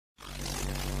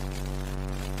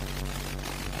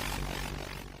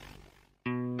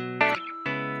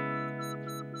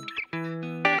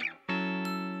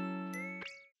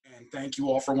thank you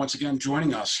all for once again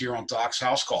joining us here on Doc's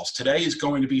House Calls. Today is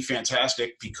going to be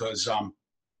fantastic because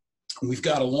we've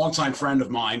got a longtime friend of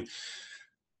mine,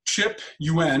 Chip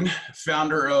Yuen,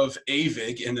 founder of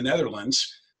Aevig in the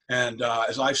Netherlands. And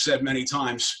as I've said many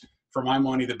times, for my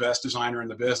money, the best designer in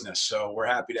the business. So we're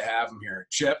happy to have him here.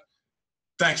 Chip,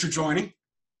 thanks for joining.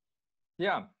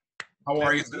 Yeah. How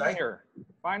are you today? Here.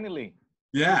 Finally.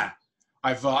 Yeah.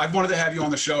 I've wanted to have you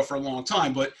on the show for a long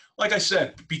time, but like I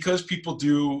said, because people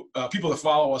that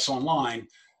follow us online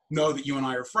know that you and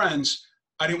I are friends,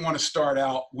 I didn't want to start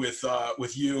out with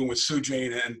you and with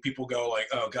Sujane and people go like,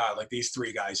 oh God, like these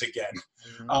three guys again.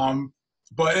 Mm-hmm.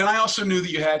 And I also knew that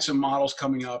you had some models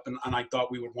coming up and I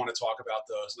thought we would want to talk about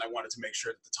those. And I wanted to make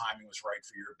sure that the timing was right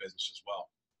for your business as well.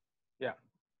 Yeah.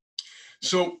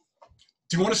 So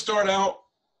do you want to start out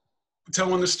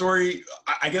telling the story?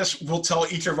 I guess we'll tell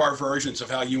each of our versions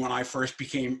of how you and I first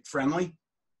became friendly.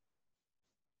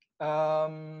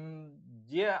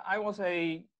 Yeah, I was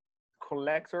a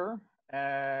collector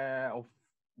of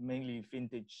mainly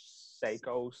vintage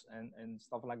Seikos and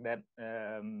stuff like that.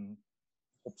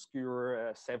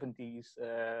 Obscure 70s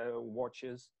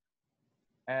watches.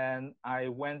 And I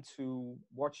went to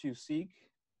Watch You Seek,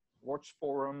 Watch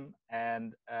Forum,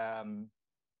 and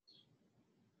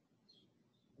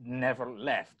never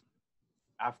left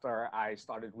after I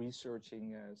started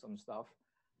researching some stuff.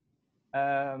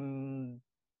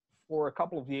 For a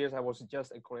couple of years, I was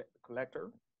just a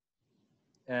collector.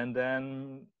 And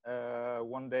then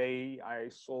one day I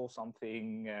saw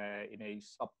something in a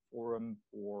sub-forum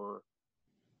for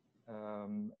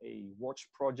a watch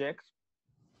project.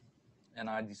 And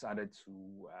I decided to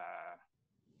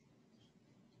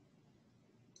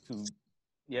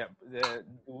do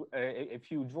a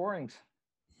few drawings.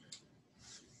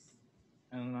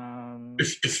 And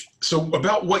so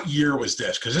about what year was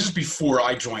this? Because this is before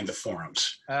I joined the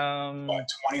forums.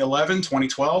 2011,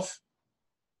 2012?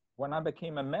 When I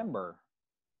became a member,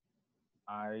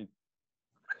 I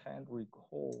can't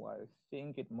recall. I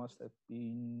think it must have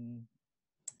been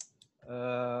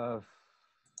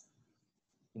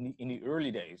in the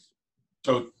early days.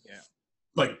 So yeah,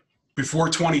 like before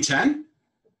 2010?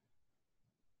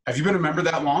 Have you been a member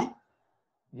that long?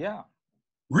 Yeah.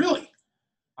 Really?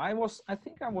 I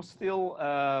think I was still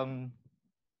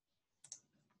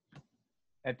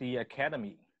at the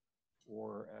academy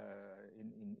or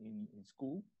in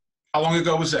school. How long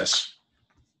ago was this?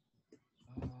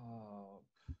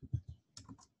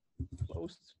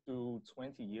 Close to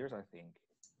 20 years, I think.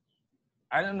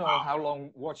 I don't know how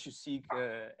long Watch You Seek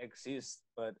exists,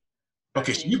 but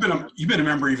okay, so you've been a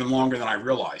member even longer than I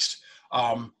realized.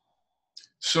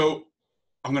 So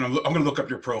I'm gonna look up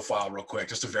your profile real quick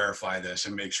just to verify this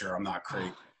and make sure I'm not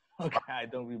crazy. Okay, I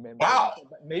don't remember. Wow.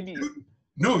 Maybe.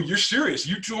 No, you're serious.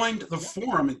 You joined the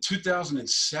forum in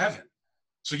 2007.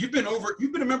 So you've been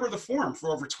a member of the forum for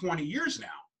over 20 years now.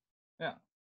 Yeah.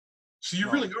 So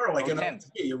you really are like an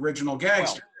original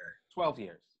gangster. 12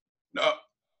 years.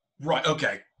 Right.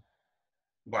 Okay.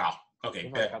 Wow.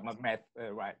 Okay. I got my math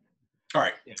right. All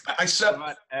right. Yeah. I said.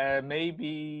 But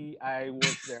maybe I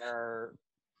was there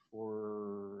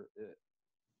for.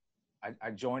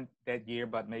 I joined that year,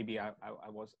 but maybe I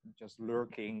was just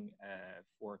lurking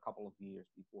for a couple of years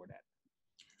before that.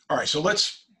 All right. So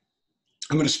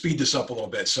I'm going to speed this up a little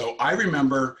bit. So I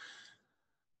remember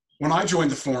when I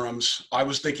joined the forums, I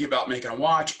was thinking about making a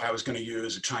watch. I was going to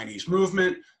use a Chinese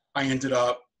movement. I ended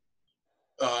up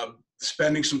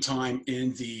spending some time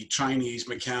in the Chinese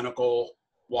mechanical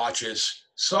watches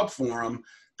sub-forum,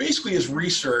 basically as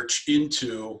research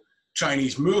into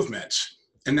Chinese movements.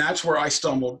 And that's where I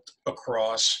stumbled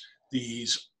across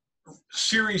these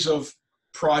series of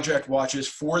project watches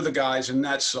for the guys in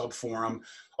that sub-forum,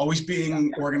 always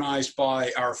being organized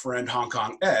by our friend Hong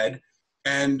Kong Ed.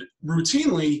 And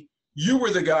routinely, you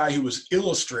were the guy who was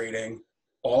illustrating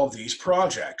all of these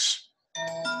projects.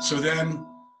 So then,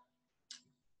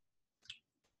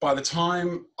 by the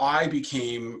time I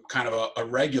became kind of a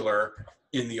regular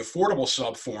in the affordable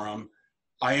sub forum,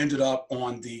 I ended up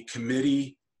on the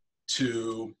committee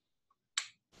to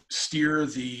steer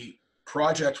the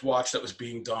project watch that was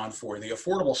being done for the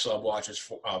affordable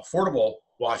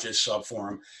watches sub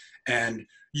forum. And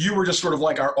you were just sort of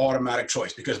like our automatic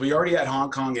choice because we already had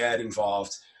Hong Kong Ed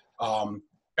involved.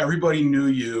 Everybody knew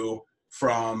you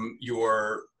from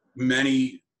your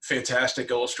many fantastic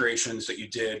illustrations that you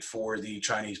did for the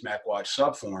Chinese Mech Watch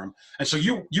sub-forum. And so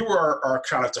you were our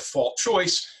kind of default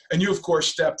choice. And you, of course,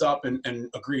 stepped up and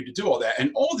agreed to do all that.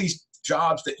 And all these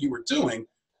jobs that you were doing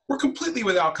were completely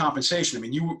without compensation. I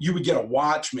mean, you would get a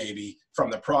watch maybe from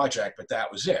the project, but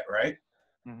that was it, right?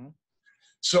 Mm-hmm.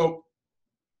 So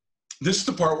this is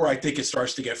the part where I think it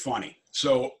starts to get funny.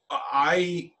 So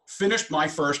I finished my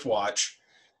first watch,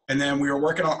 and then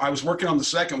I was working on the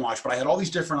second watch, but I had all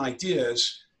these different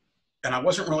ideas, and I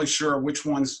wasn't really sure which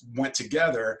ones went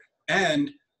together.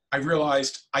 And I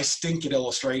realized I stink at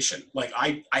illustration. Like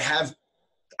I have,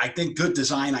 I think, good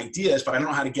design ideas, but I don't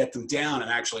know how to get them down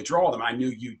and actually draw them. I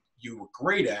knew you were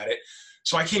great at it.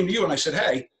 So I came to you and I said,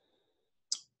 hey,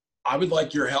 I would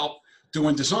like your help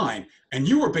doing design. And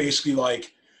you were basically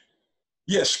like,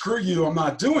 yeah, screw you, I'm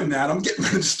not doing that. I'm getting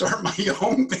ready to start my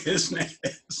own business.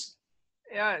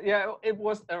 Yeah, it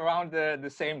was around the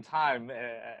same time,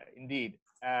 indeed.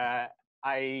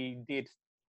 I did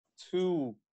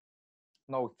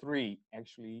three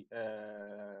actually,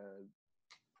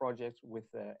 projects with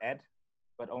Ed,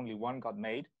 but only one got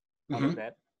made out of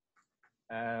that.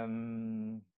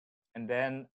 And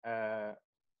then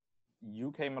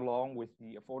you came along with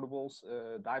the Affordables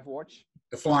dive watch.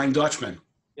 The Flying Dutchman.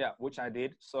 Yeah, which I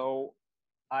did. So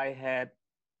I had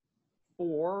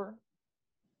 4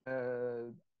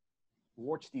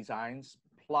 watch designs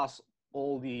plus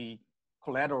all the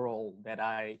collateral that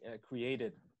I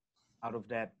created out of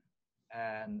that.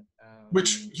 And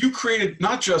which you created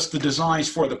not just the designs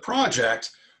for the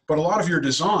project, but a lot of your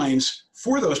designs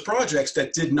for those projects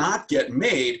that did not get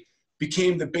made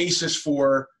became the basis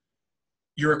for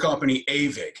your company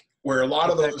Aevig, where a lot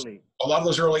of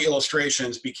those early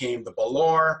illustrations became the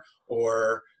Ballor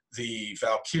or the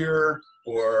Valkyr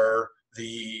or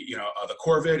the the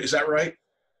Corvid. Is that right?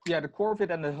 Yeah, the Corvid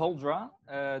and the Huldra.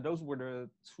 Those were the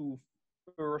 2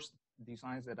 first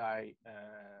designs that I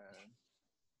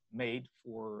made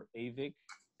for Aevig,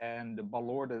 and the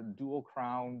Ballor, the dual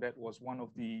crown, that was one of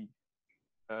the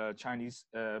Chinese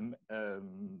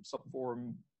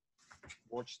subform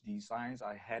watch designs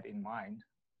I had in mind,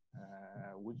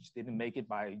 which didn't make it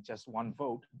by just 1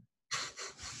 vote.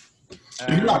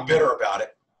 You're not bitter about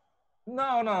it.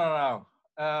 No.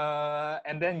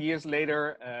 And then years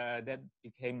later, that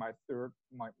became my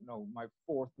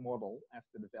 4th model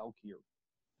after the Valkyr,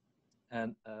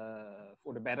 and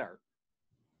for the better,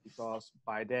 because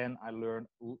by then I learned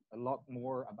a lot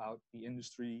more about the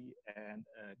industry and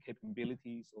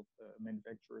capabilities of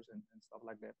manufacturers and stuff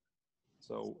like that.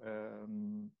 So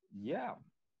yeah.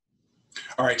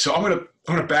 All right, so I'm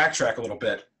gonna backtrack a little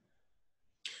bit.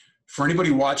 For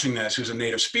anybody watching this who's a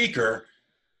native speaker,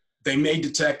 they may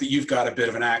detect that you've got a bit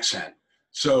of an accent.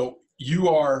 So you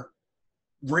are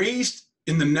raised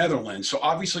in the Netherlands, so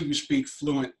obviously you speak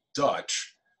fluent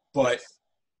Dutch, but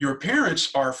your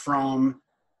parents are from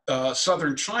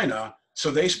southern China,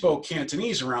 so they spoke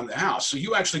Cantonese around the house. So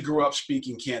you actually grew up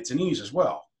speaking Cantonese as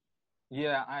well.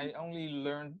 Yeah, I only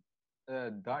learned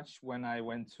Dutch when I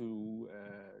went to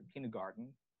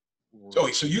kindergarten. So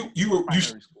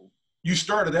you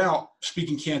started out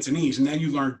speaking Cantonese, and then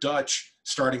you learned Dutch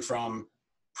starting from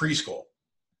preschool.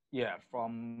 Yeah,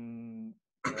 from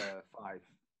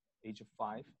age of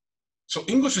 5. So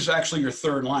English is actually your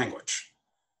 3rd language.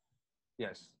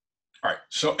 Yes. All right.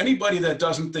 So anybody that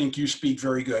doesn't think you speak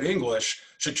very good English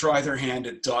should try their hand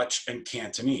at Dutch and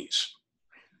Cantonese.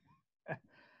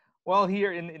 Well,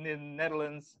 here in the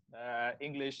Netherlands,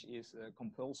 English is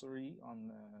compulsory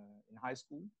in high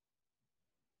school.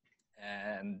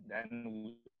 And then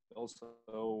we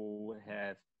also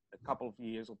have a couple of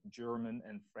years of German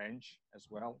and French as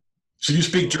well. So you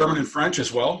speak German and French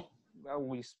as well? Well,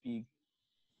 we speak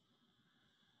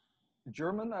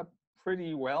German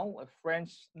pretty well.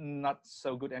 French, not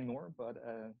so good anymore, but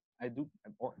I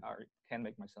can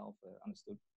make myself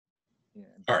understood. Yeah.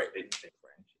 All right.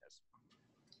 French, yes.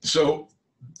 So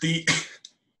the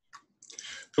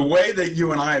way that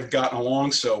you and I have gotten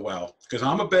along so well, because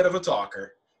I'm a bit of a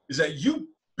talker, is that you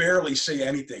barely say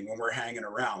anything when we're hanging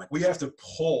around. Like, we have to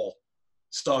pull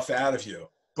stuff out of you.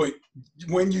 But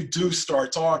when you do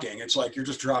start talking, it's like you're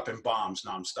just dropping bombs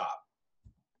nonstop.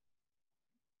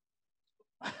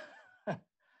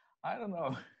 I don't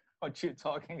know what you're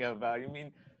talking about. You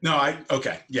mean? No,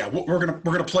 okay. Yeah, we're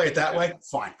gonna play it that way.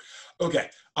 Fine. Okay.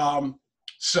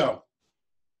 So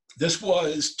this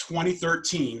was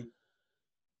 2013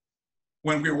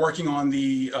 when we were working on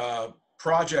the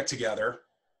project together,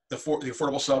 the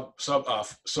affordable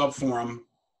sub forum,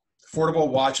 Affordable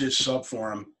Watches sub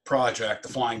forum project, the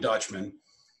Flying Dutchman.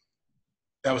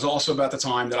 That was also about the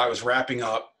time that I was wrapping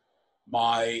up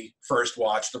my first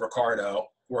watch, the Ricardo,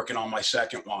 working on my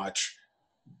second watch.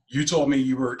 You told me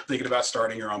you were thinking about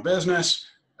starting your own business,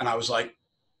 and I was like,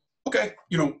 okay,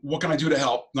 what can I do to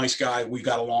help? Nice guy, we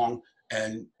got along.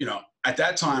 And, at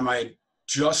that time I had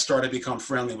just started to become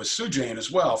friendly with Sujane as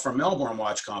well from Melbourne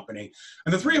Watch Company.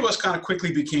 And the 3 of us kind of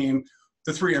quickly became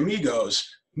the 3 amigos,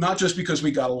 not just because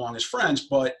we got along as friends,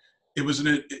 but it was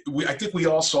I think we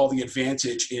all saw the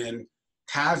advantage in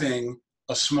having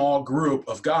a small group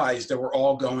of guys that were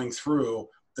all going through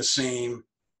the same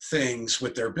things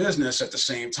with their business at the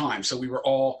same time. So we were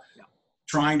all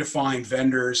trying to find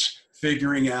vendors,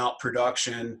 figuring out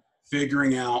production,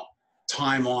 figuring out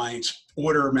timelines,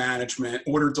 order management,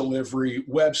 order delivery,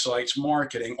 websites,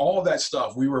 marketing, all of that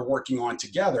stuff we were working on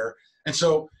together. And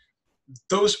so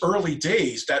those early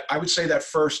days, that I would say that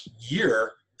first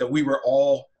year that we were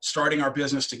all starting our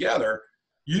business together,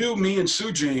 you, me, and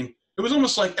Sujin, it was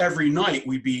almost like every night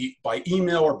we'd be by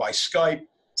email or by Skype,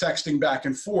 texting back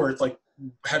and forth, like,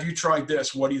 have you tried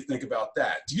this? What do you think about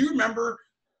that? Do you remember,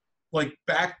 like,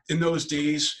 back in those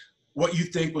days, what you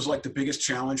think was like the biggest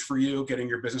challenge for you getting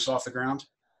your business off the ground?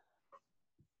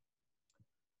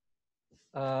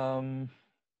 I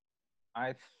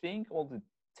think all the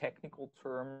technical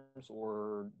terms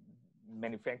or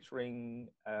manufacturing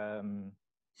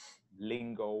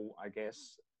lingo, I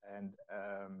guess,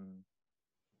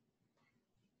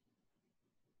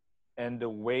 and the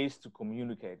ways to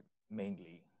communicate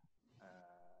mainly.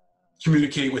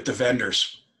 Communicate with the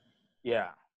vendors. Yeah,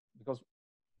 because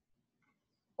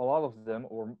a lot of them,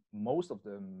 or most of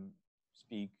them,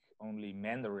 speak only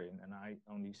Mandarin, and I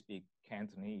only speak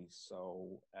Cantonese,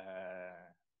 so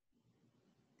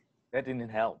that didn't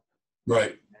help.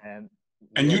 Right. And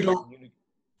you don't,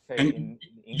 and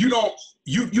you don't,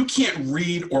 you can't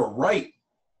read or write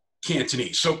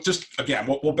Cantonese. So just again,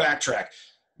 we'll backtrack.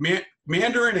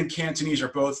 Mandarin and Cantonese are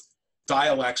both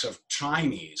dialects of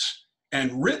Chinese,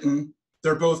 and written,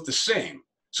 they're both the same.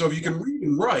 So if you can read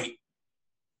and write,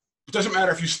 it doesn't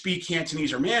matter if you speak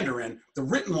Cantonese or Mandarin, the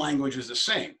written language is the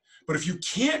same. But if you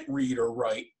can't read or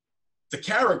write the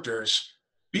characters,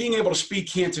 being able to speak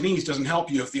Cantonese doesn't help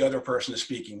you if the other person is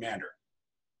speaking Mandarin.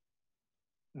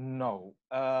 No.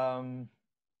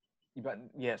 But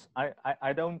yes,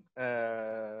 I don't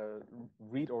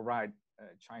read or write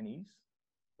Chinese,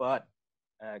 but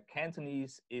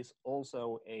Cantonese is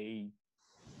also a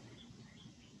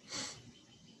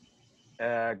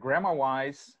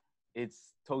grammar-wise,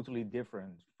 it's totally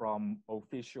different from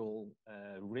official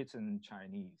written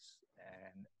Chinese,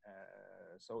 and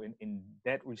so in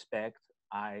that respect,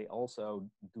 I also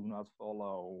do not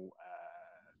follow.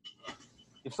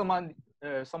 If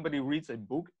somebody reads a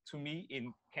book to me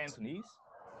in Cantonese,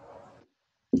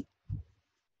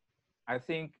 I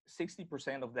think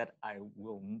 60% of that I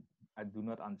do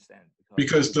not understand,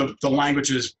 because the language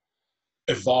is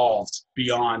evolved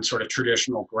beyond sort of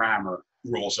traditional grammar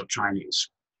rules of Chinese.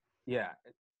 Yeah.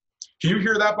 Can you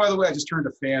hear that, by the way? I just turned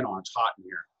the fan on. It's hot in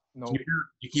here. No.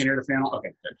 You can't hear the fan on?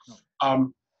 Okay, good.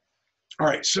 No. All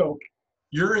right, so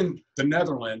you're in the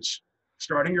Netherlands,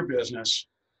 starting your business.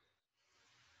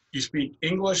 You speak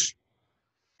English,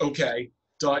 okay,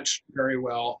 Dutch, very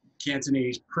well,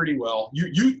 Cantonese, pretty well.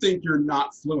 You think you're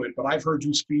not fluent, but I've heard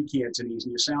you speak Cantonese,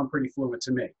 and you sound pretty fluent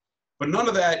to me. But none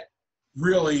of that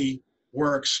really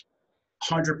works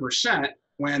 100%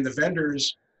 when the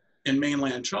vendors in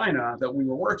mainland China that we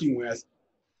were working with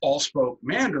all spoke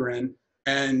Mandarin,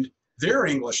 and their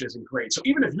English isn't great. So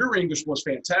even if your English was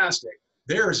fantastic,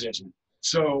 theirs isn't.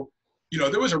 So,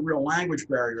 there was a real language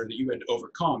barrier that you had to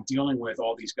overcome dealing with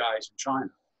all these guys in China.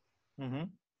 Mm-hmm.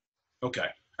 Okay.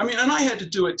 I mean, and I had to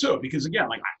do it too, because again,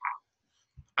 like,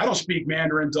 I don't speak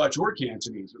Mandarin, Dutch, or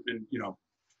Cantonese, and,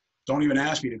 don't even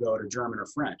ask me to go to German or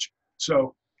French.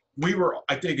 So we were,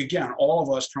 I think, again, all of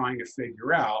us trying to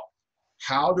figure out,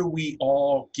 how do we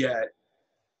all get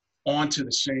onto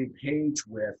the same page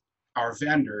with our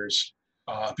vendors?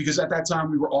 Because at that time,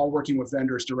 we were all working with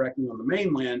vendors directly on the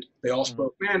mainland. They all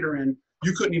spoke Mandarin.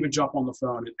 You couldn't even jump on the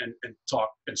phone and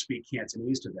talk and speak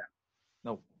Cantonese to them.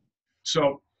 No.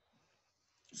 So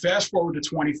fast forward to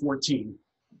 2014.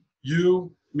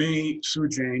 You, me,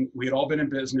 Sujin, we had all been in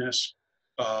business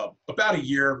about a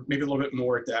year, maybe a little bit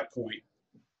more at that point.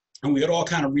 And we had all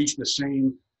kind of reached the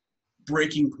same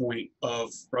breaking point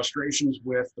of frustrations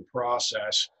with the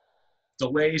process,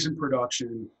 delays in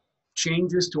production,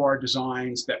 changes to our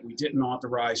designs that we didn't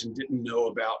authorize and didn't know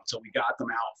about until we got them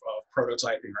out of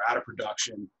prototyping or out of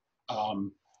production,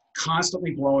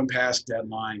 constantly blowing past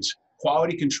deadlines,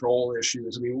 quality control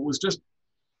issues. I mean,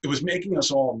 it was making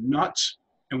us all nuts,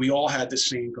 and we all had the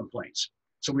same complaints.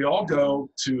 So we all go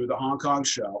to the Hong Kong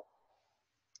show,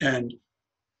 and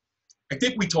I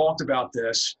think we talked about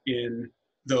this in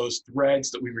those threads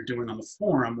that we were doing on the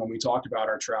forum when we talked about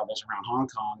our travels around Hong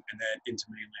Kong and then into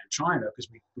mainland China, because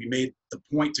we made the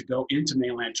point to go into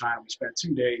mainland China. We spent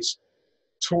 2 days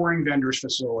touring vendors'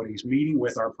 facilities, meeting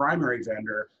with our primary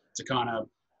vendor to kind of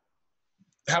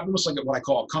have almost like what I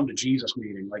call a come to Jesus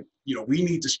meeting. Like, you know, we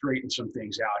need to straighten some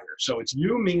things out here. So it's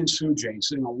you, me, and Sue Jane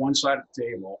sitting on one side of the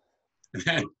table, and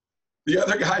then the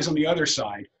other guys on the other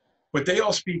side, but they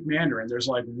all speak Mandarin. There's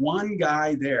like one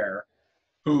guy there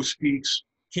who speaks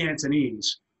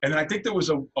Cantonese. And then I think there was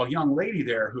a young lady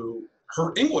there who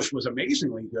her English was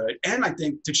amazingly good. And I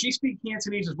think, did she speak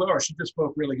Cantonese as well, or she just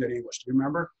spoke really good English? Do you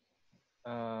remember?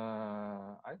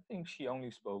 I think she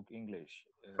only spoke English.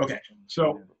 Okay.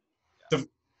 So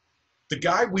the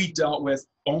guy we dealt with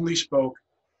only spoke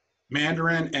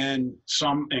Mandarin and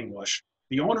some English.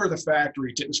 The owner of the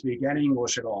factory didn't speak any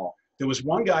English at all. There was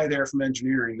one guy there from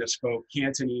engineering that spoke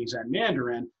Cantonese and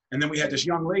Mandarin. And then we had this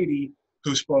young lady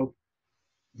who spoke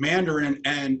Mandarin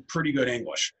and pretty good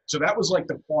English. So that was like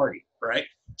the party, right?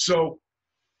 So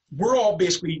we're all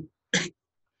basically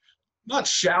not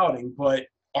shouting, but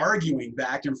arguing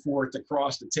back and forth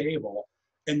across the table.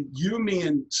 And you, me,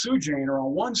 and Sue Jane are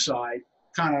on one side,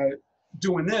 kind of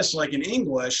doing this like in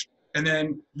English, and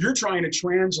then you're trying to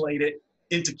translate it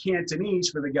into Cantonese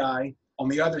for the guy on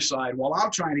the other side, while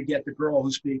I'm trying to get the girl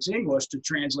who speaks English to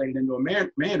translate it into a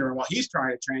Mandarin while he's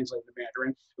trying to translate the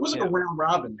Mandarin. It was like a round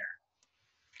robin there.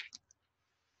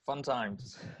 Fun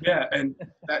times. Yeah, and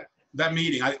that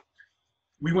meeting,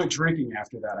 we went drinking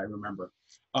after that, I remember.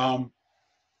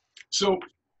 So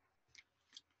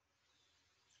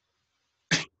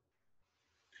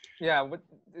yeah, but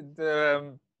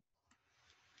the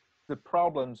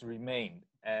problems remained,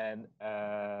 and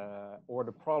or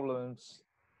the problems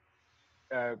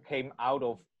came out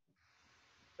of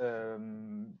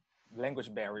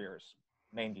language barriers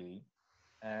mainly,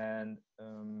 and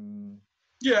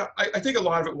yeah, I think a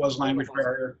lot of it was language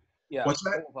barrier. Yeah, what's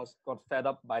that? all of us got fed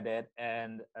up by that,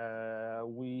 and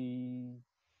we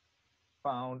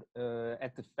found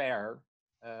at the fair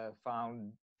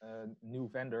found new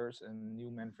vendors and new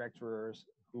manufacturers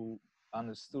who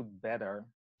understood better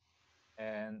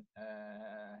and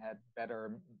had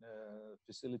better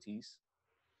facilities,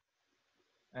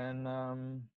 and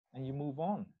you move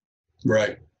on.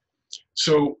 Right.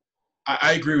 So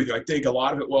I agree with you. I think a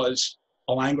lot of it was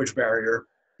a language barrier,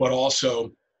 but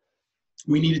also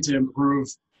we needed to improve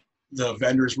the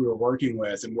vendors we were working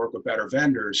with and work with better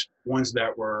vendors, ones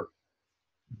that were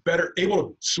better, able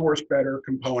to source better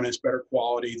components, better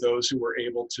quality, those who were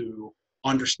able to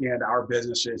understand our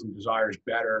businesses and desires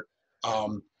better.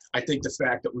 I think the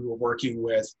fact that we were working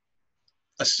with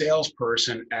a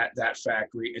salesperson at that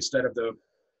factory instead of the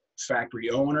factory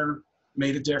owner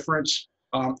made a difference.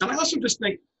 And I also just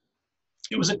think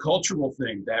it was a cultural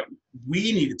thing that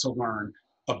we needed to learn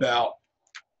about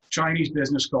Chinese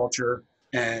business culture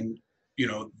and, you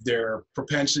know, their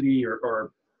propensity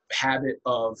or habit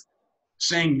of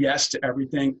saying yes to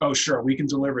everything. Oh, sure, we can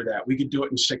deliver that. We can do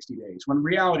it in 60 days. When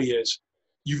reality is,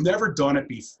 you've never done it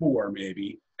before,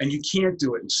 maybe, and you can't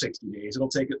do it in 60 days. It'll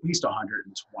take at least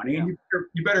 120. Yeah. And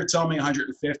you better tell me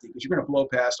 150 because you're going to blow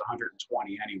past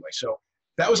 120 anyway. So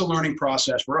that was a learning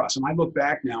process for us. And I look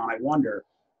back now and I wonder,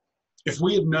 if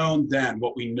we had known then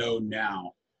what we know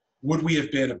now, would we have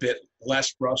been a bit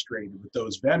less frustrated with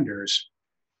those vendors,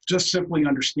 just simply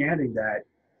understanding that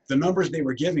the numbers they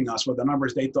were giving us were the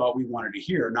numbers they thought we wanted to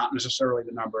hear, not necessarily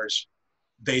the numbers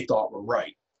they thought were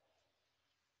right.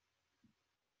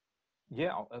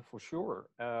 Yeah, for sure.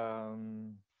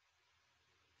 Any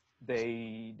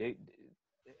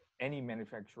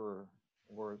manufacturer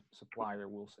or supplier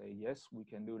will say, yes, we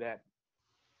can do that.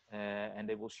 And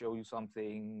they will show you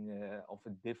something of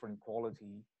a different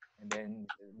quality. And then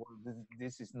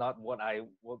this is not what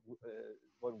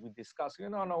we discussed. You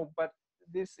know, no, but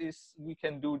this is, we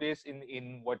can do this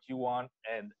in what you want.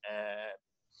 And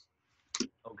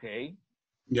okay.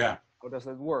 Yeah. How does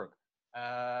that work?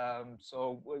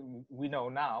 So we know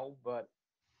now, but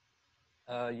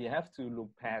you have to look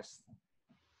past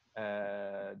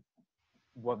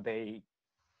what they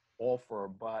offer,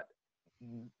 but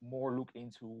more look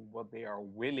into what they are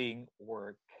willing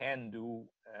or can do.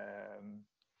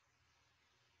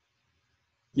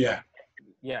 Yeah.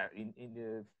 Yeah, in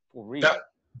the for real.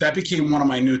 That became one of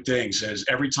my new things. Is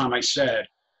every time I said,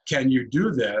 "Can you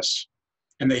do this?"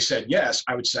 and they said yes,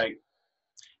 I would say,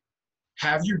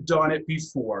 have you done it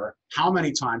before? How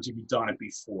many times have you done it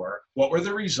before? What were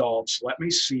the results? Let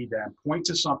me see them. Point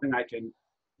to something I can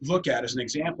look at as an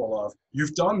example of,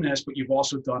 you've done this, but you've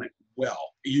also done it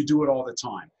well. You do it all the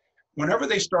time. Whenever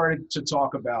they started to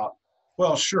talk about,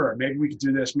 well, sure, maybe we could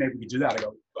do this, maybe we could do that, I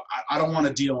go, I don't want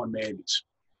to deal in maybes.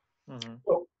 Mm-hmm.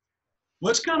 So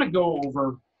let's kind of go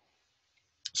over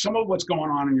some of what's going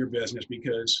on in your business,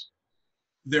 because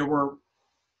there were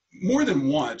more than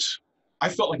once I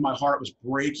felt like my heart was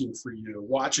breaking for you,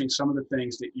 watching some of the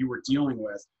things that you were dealing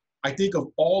with. I think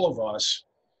of all of us,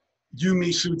 you,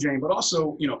 me, Sue Jane, but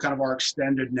also, you know, kind of our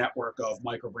extended network of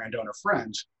micro brand owner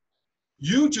friends,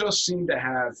 you just seem to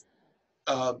have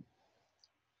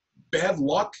bad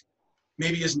luck,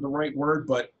 maybe isn't the right word,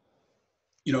 but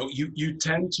you know, you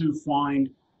tend to find,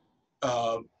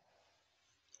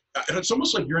 it's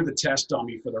almost like you're the test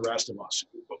dummy for the rest of us.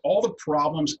 All the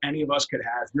problems any of us could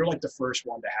have, you're like the first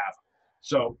one to have.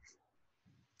 So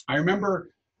I remember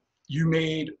you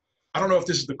made, I don't know if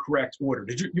this is the correct order.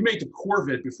 You made the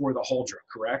Corvid before the Huldra,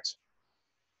 correct?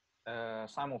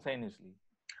 Simultaneously.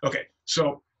 Okay,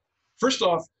 so first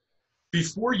off,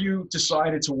 before you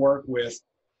decided to work with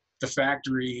the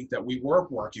factory that we were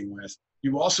working with,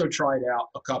 you also tried out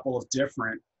a couple of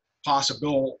different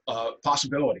possible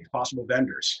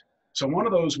vendors. So one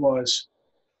of those was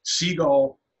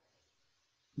Seagull,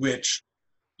 which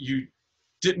you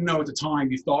didn't know at the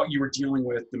time. You thought you were dealing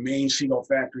with the main Seagull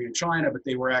factory in China, but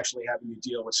they were actually having you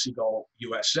deal with Seagull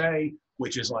USA,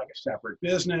 which is like a separate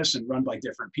business and run by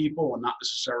different people and not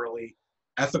necessarily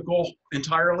ethical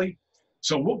entirely.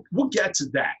 So we'll get to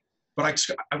that. But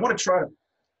I want to try to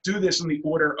do this in the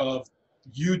order of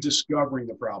you discovering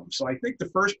the problem. So I think the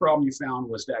first problem you found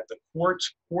was that the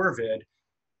quartz Corvid,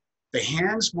 the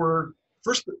hands were,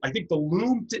 first, I think the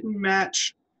loom didn't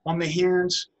match on the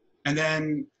hands. And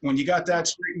then when you got that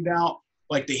straightened out,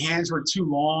 like the hands were too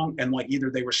long and like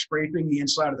either they were scraping the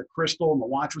inside of the crystal and the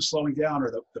watch was slowing down, or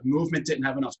the movement didn't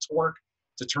have enough torque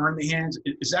to turn the hands.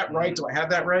 Is that right? Do I have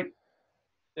that right?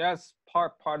 That's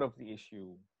part of the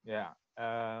issue. Yeah.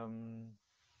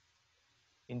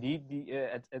 Indeed,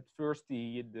 at first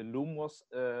the loom was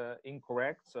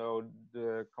incorrect, so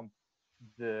the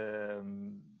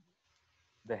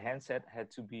handset had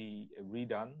to be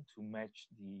redone to match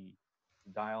the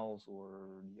dials, or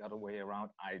the other way around.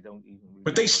 I don't even remember.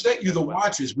 But they sent you the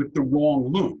watches with the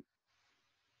wrong loom,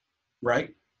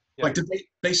 right? Yeah. Like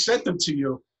they sent them to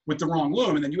you with the wrong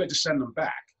loom, and then you had to send them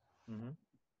back. Mm-hmm.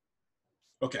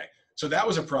 Okay, so that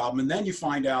was a problem, and then you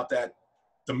find out that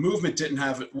the movement didn't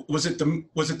have, was it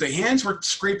the hands were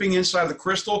scraping inside of the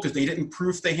crystal because they didn't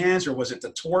proof the hands, or was it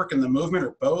the torque and the movement,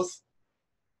 or both?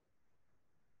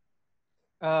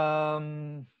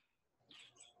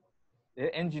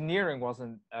 The engineering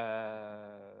wasn't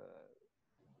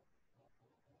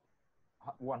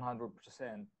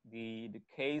 100%. The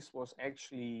case was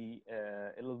actually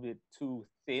a little bit too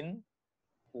thin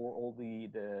for all the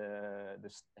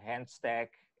hand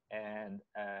stack, and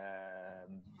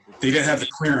they didn't have the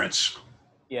clearance.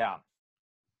 Yeah.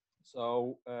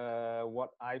 So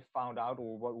what I found out,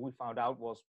 or what we found out,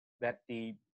 was that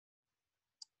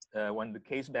when the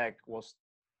case back was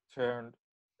turned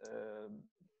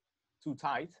too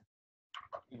tight,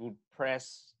 it would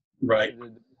press right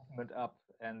the movement up,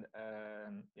 and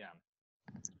yeah.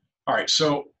 All right,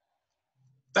 so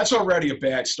that's already a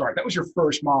bad start. That was your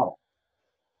first model,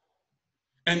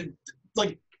 and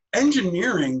like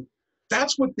engineering,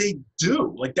 that's what they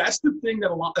do. Like that's the thing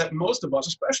that most of us,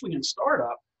 especially in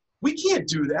startup, we can't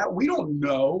do that. We don't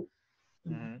know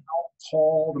how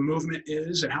tall the movement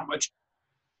is and how much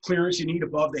clearance you need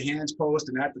above the hands post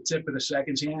and at the tip of the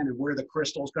seconds hand and where the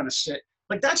crystal is going to sit.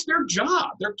 Like that's their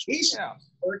job. They're case. Yeah.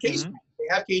 They're case. They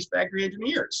have case factory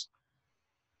engineers.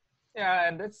 Yeah,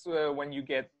 and that's when you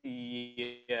get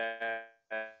the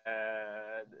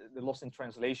lost in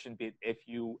translation bit. If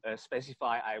you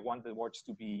specify, I want the watch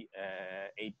to be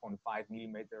 8.5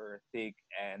 millimeter thick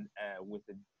and with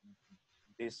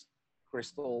this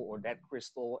crystal or that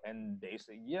crystal, and they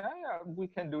say, yeah, we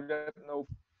can do that, no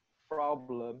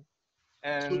problem.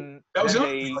 And that was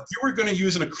like you were going to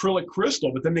use an acrylic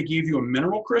crystal, but then they gave you a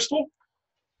mineral crystal.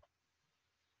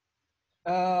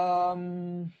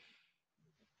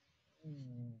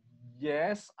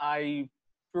 Yes, I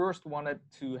first wanted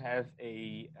to have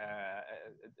a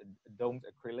domed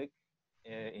acrylic,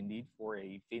 indeed, for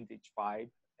a vintage 5,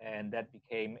 and that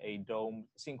became a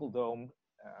single domed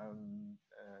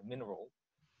mineral.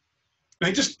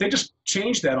 They just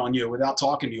changed that on you without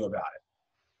talking to you about it.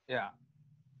 Yeah,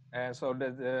 and so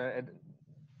the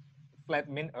flat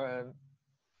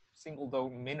single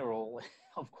dome mineral,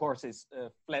 of course, is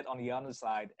flat on the other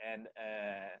side, and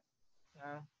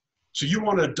so you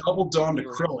wanted a double domed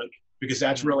acrylic because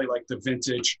that's really like the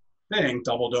vintage thing,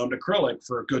 double domed acrylic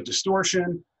for good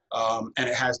distortion, and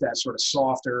it has that sort of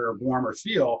softer, warmer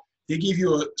feel. They give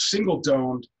you a single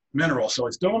domed mineral, so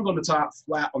it's domed on the top,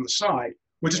 flat on the side,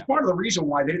 which is part of the reason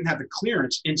why they didn't have the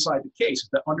clearance inside the case.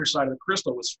 The underside of the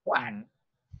crystal was flat. All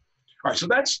right, so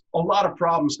that's a lot of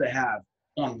problems to have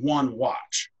on one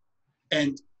watch.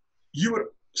 And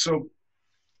so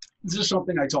this is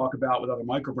something I talk about with other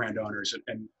microbrand owners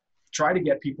and try to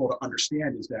get people to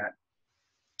understand, is that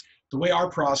the way our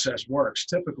process works,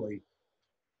 typically,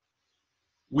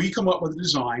 we come up with a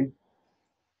design,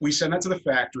 we send that to the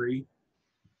factory,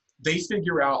 they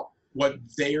figure out what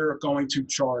they're going to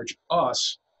charge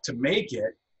us to make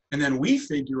it, and then we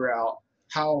figure out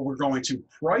how we're going to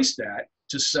price that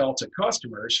to sell to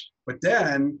customers. But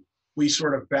then we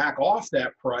sort of back off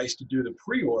that price to do the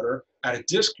pre-order at a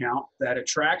discount that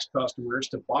attracts customers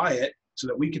to buy it so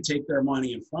that we can take their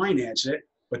money and finance it.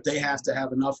 But they have to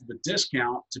have enough of a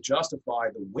discount to justify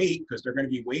the wait, because they're going to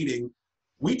be waiting.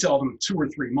 We tell them 2 or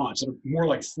 3 months, more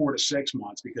like 4 to 6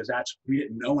 months, because we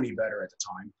didn't know any better at the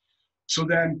time. So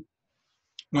then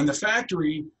when the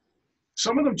factory,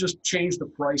 some of them just change the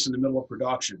price in the middle of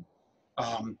production.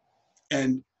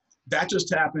 And that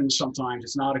just happens sometimes.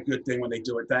 It's not a good thing when they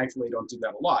do it. Thankfully, they don't do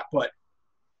that a lot. But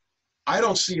I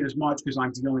don't see it as much because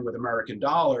I'm dealing with American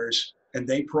dollars and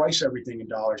they price everything in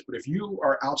dollars. But if you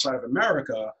are outside of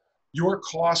America, your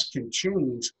costs can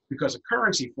change because of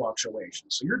currency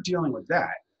fluctuations. So you're dealing with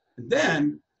that. And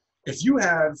then if you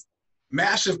have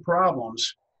massive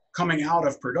problems coming out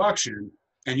of production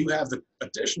and you have the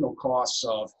additional costs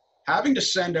of having to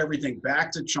send everything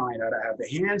back to China to have the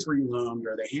hands reloomed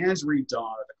or the hands redone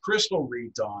or the crystal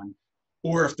redone,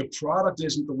 or if the product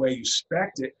isn't the way you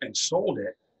spec'd it and sold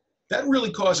it, that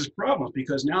really causes problems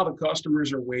because now the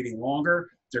customers are waiting longer.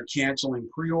 They're canceling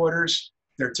pre-orders.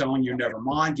 They're telling you, never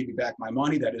mind, give me back my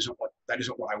money. That isn't what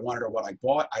I wanted or what I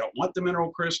bought. I don't want the mineral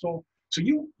crystal. So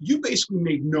you basically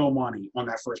made no money on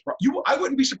that first project. I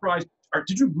wouldn't be surprised.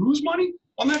 Did you lose money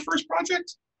on that first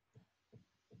project?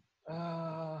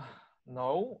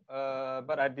 No,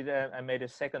 but I made a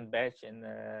second batch, and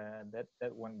that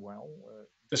went well.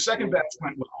 The second batch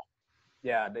went well.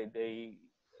 Yeah, they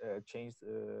changed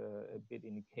a bit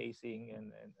in the casing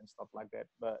and stuff like that.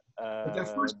 But that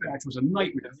first batch was a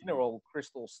nightmare. The mineral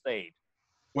crystal stayed.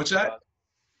 What's that?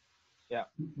 Yeah.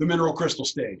 The mineral crystal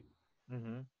stayed.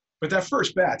 Mm-hmm. But that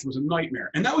first batch was a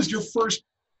nightmare. And that was your first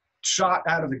shot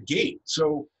out of the gate.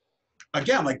 So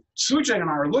again, like Sujay and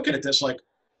I are looking at this like,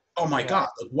 oh my God,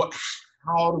 like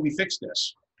how do we fix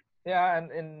this? Yeah,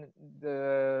 and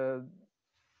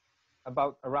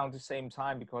about around the same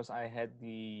time, because I had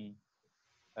the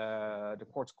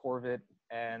quartz corvid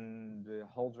and the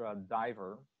Huldra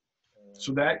diver.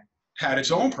 So that had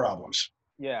its own problems.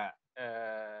 Yeah,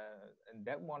 and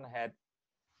that one had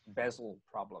bezel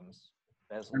problems.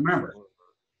 Remember.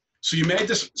 So you made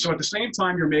this, so at the same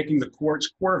time you're making the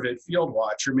quartz corvid field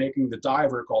watch, you're making the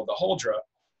diver called the Huldra,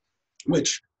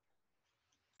 which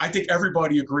I think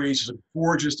everybody agrees is a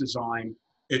gorgeous design.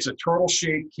 It's a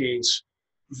turtle-shaped case,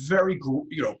 very,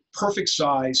 perfect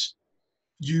size.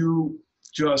 You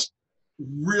just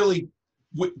really,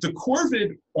 the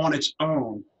corvid on its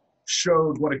own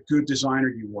showed what a good designer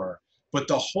you were. But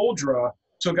the Huldra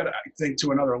took it, I think,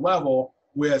 to another level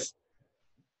with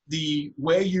the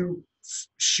way you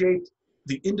shaped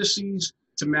the indices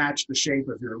to match the shape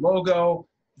of your logo,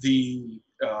 the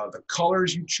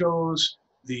colors you chose,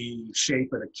 the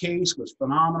shape of the case was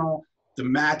phenomenal, the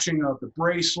matching of the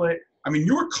bracelet. I mean,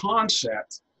 your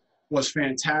concept was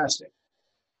fantastic,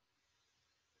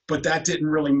 but that didn't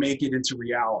really make it into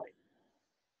reality.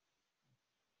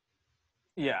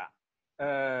 Yeah,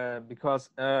 because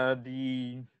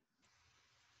the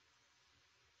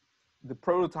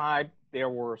prototype, there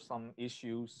were some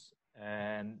issues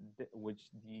and which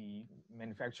the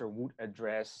manufacturer would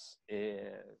address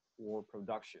for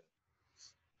production.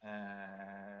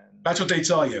 And that's what they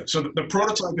tell you. So the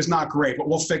prototype is not great, but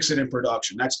we'll fix it in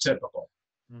production. That's typical.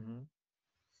 Mm-hmm.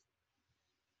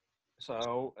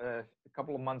 So a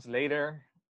couple of months later,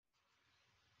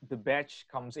 the batch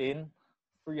comes in,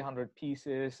 300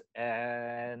 pieces,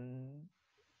 and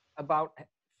about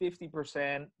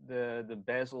 50% the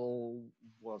bezel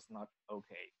was not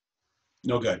okay.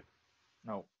 No good.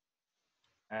 No.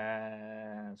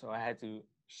 And so I had to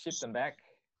ship them back,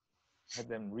 had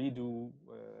them redo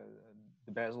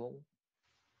the bezel,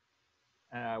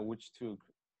 which took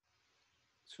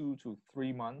 2 to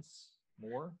 3 months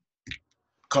more.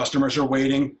 Customers are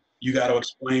waiting. You got to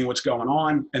explain what's going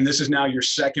on. And this is now your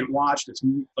second watch that's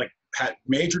like had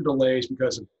major delays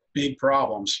because of big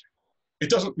problems.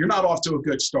 You're not off to a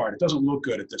good start. It doesn't look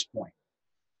good at this point.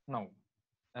 No.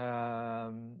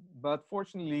 But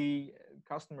fortunately,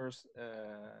 customers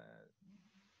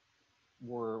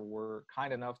were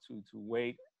kind enough to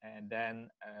wait. And then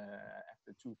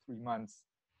after 2-3 months,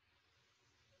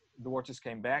 the watches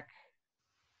came back.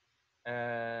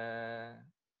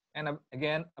 And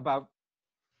again, about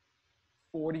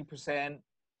 40%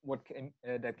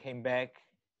 that came back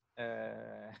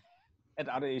had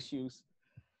other issues.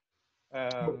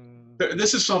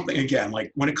 This is something, again,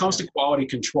 like when it comes to quality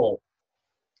control,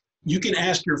 you can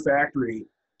ask your factory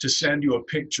to send you a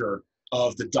picture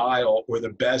of the dial or the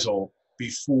bezel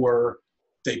before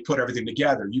they put everything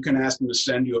together. You can ask them to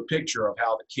send you a picture of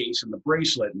how the case and the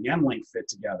bracelet and the end link fit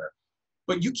together.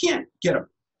 But you can't get a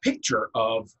picture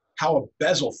of how a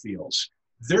bezel feels.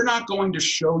 They're not going to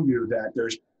show you that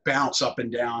there's bounce up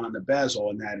and down on the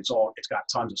bezel and that it's got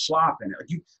tons of slop in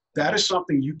it. That is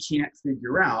something you can't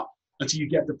figure out until you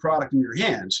get the product in your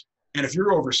hands. And if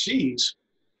you're overseas,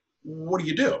 what do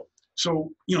you do?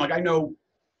 So, like I know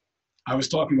I was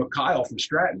talking with Kyle from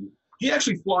Stratton. He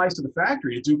actually flies to the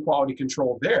factory to do quality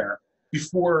control there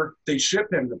before they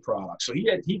ship him the product. So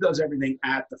he does everything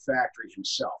at the factory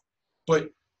himself. But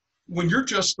when you're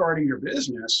just starting your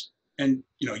business and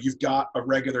you've got a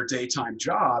regular daytime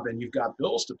job and you've got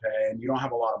bills to pay and you don't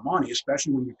have a lot of money,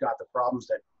 especially when you've got the problems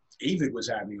that Aevig was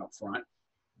having up front,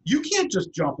 you can't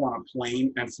just jump on a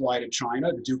plane and fly to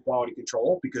China to do quality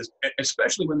control, because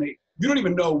especially when you don't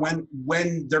even know when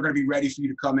they're going to be ready for you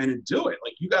to come in and do it.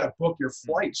 Like, you got to book your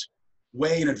flights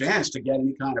way in advance to get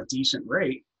any kind of decent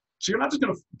rate. So you're not just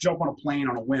going to jump on a plane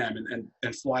on a whim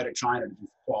and fly to China to do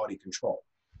quality control.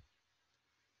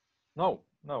 No.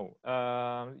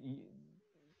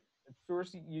 At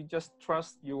first, you just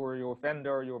trust your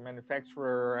vendor, your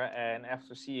manufacturer, and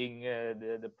after seeing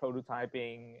the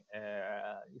prototyping,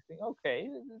 you think, okay,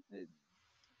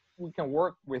 we can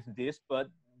work with this, but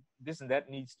this and that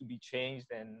needs to be changed,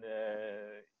 and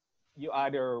you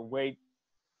either wait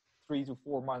 3 to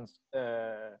 4 months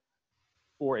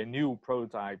for a new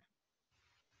prototype,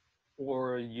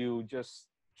 or you just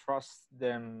trust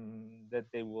them that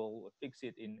they will fix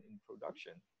it in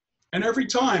production. And every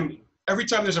time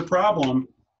there's a problem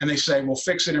and they say, well,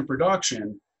 fix it in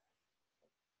production,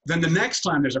 then the next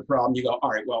time there's a problem, you go, all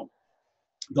right, well,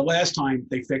 the last time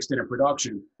they fixed it in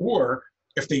production. Or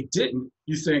if they didn't,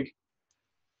 you think,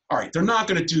 all right, they're not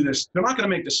going to do this. They're not going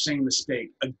to make the same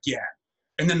mistake again.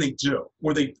 And then they do,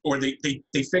 or they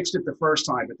fixed it the first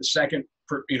time, but the second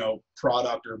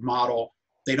product or model,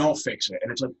 they don't fix it.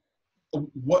 And it's like,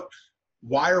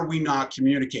 why are we not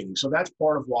communicating? So that's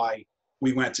part of why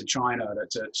we went to China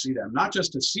to see them, not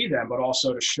just to see them, but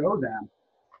also to show them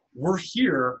we're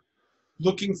here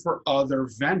looking for other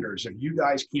vendors. If you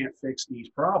guys can't fix these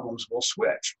problems, we'll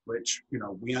switch, which,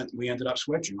 we ended up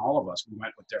switching, all of us. We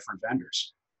went with different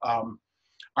vendors.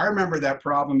 I remember that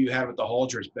problem you had with the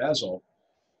Holger's bezel.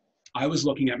 I was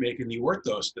looking at making the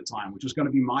Orthos at the time, which was going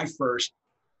to be my first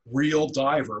real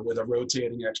diver with a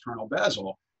rotating external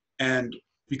bezel. And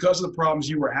because of the problems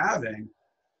you were having,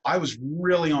 I was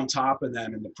really on top of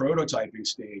them in the prototyping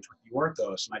stage with the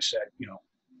Orthos. And I said,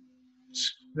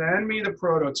 send me the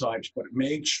prototypes, but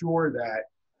make sure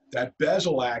that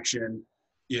bezel action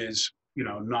is,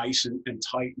 nice and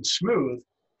tight and smooth,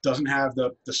 doesn't have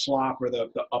the slop or the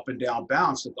up and down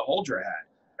bounce that the Holger had.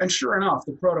 And sure enough,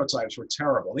 the prototypes were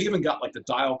terrible. They even got like the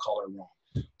dial color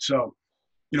wrong. So,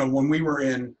 when we were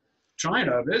in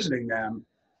China visiting them,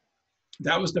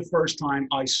 that was the first time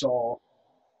I saw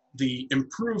the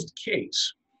improved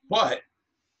case. But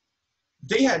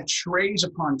they had trays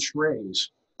upon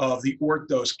trays of the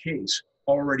Orthos case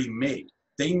already made.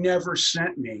 They never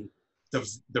sent me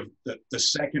the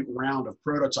second round of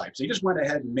prototypes. They just went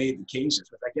ahead and made the cases,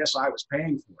 but I guess I was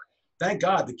paying for it. Thank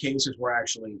God the cases were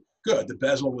actually good. The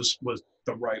bezel was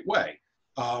the right way.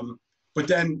 But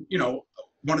then,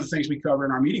 one of the things we cover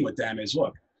in our meeting with them is,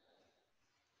 look,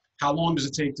 how long does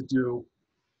it take to do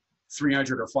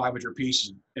 300 or 500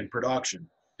 pieces in production?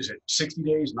 Is it 60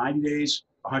 days, 90 days,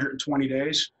 120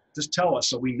 days? Just tell us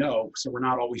so we know, so we're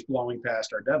not always blowing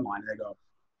past our deadline. And they go,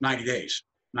 90 days.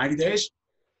 90 days?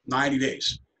 90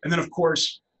 days. And then, of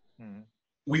course,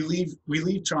 we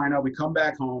leave China, we come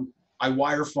back home. I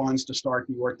wire funds to start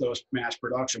the Orthos mass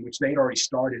production, which they'd already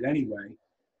started anyway,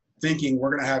 thinking we're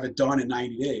going to have it done in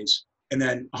 90 days. And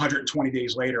then 120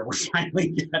 days later, we're finally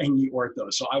getting the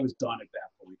Orthos. So I was done at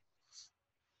that point.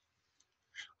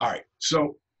 All right.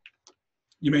 So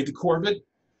you made the Corvid,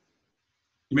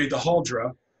 you made the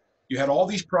Huldra. You had all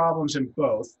these problems in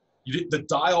both. The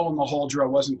dial on the Huldra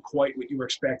wasn't quite what you were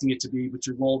expecting it to be, but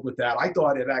you rolled with that. I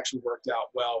thought it actually worked out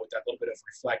well with that little bit of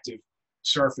reflective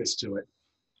surface to it.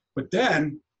 But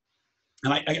then,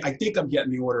 and I think I'm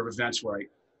getting the order of events right,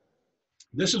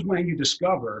 this is when you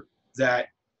discover that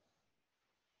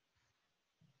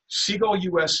Seagull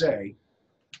USA,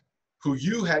 who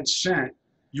you had sent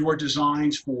your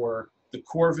designs for the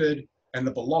Corvid and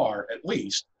the Ballar, at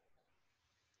least,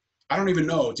 I don't even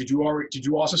know, did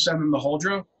you also send them the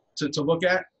Huldra to look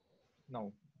at?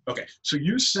 No. Okay, so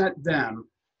you sent them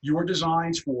your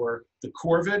designs for the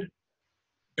Corvid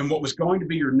and what was going to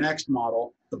be your next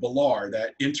model, the Ballar,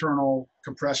 that internal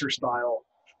compressor style,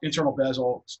 internal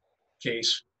bezel,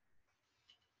 case.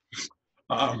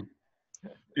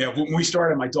 Yeah, when we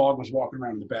started, my dog was walking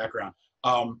around in the background.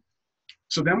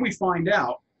 So then we find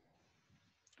out,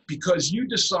 because you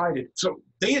decided, so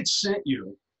they had sent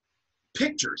you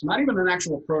pictures, not even an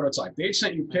actual prototype. They had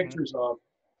sent you pictures of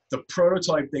the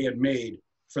prototype they had made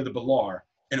for the Bilar,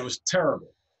 and it was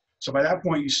terrible. So by that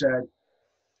point, you said,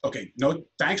 okay, no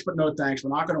thanks, but no thanks. We're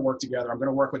not going to work together. I'm going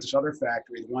to work with this other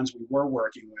factory, the ones we were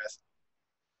working with.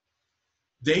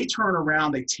 They turn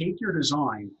around, they take your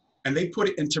design, and they put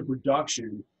it into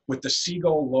production with the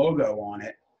Seagull logo on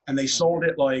it, and they sold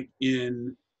it like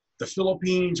in the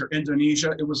Philippines or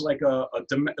Indonesia. It was like a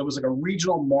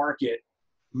regional market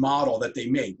model that they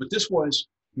made. But this was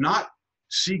not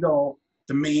Seagull,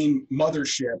 the main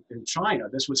mothership in China.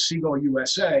 This was Seagull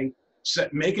USA,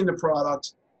 making the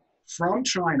product from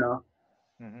China,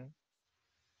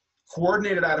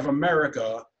 coordinated out of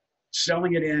America,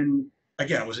 selling it in,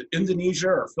 again, was it Indonesia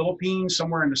or Philippines,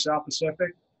 somewhere in the South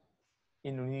Pacific?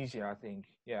 Indonesia, I think.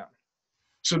 Yeah.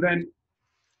 So then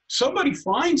somebody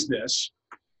finds this,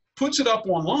 puts it up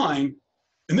online,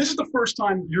 and this is the first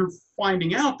time you're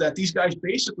finding out that these guys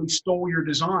basically stole your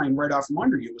design right out from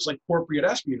under you. It was like corporate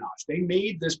espionage. They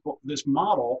made this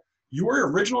model, your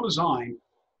original design.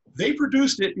 They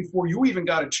produced it before you even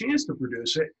got a chance to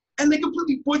produce it, and they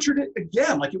completely butchered it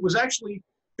again. Like it was actually,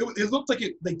 it looked like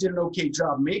they did an okay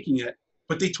job making it,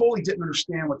 but they totally didn't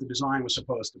understand what the design was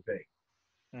supposed to be.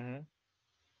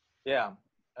 Yeah.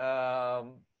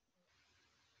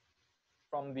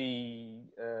 From the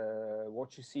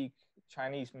What You Seek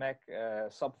Chinese Mac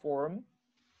subforum,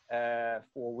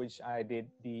 for which I did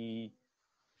the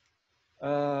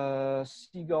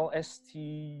Seagull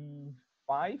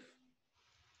ST5.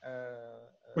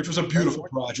 Which was a beautiful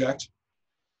project.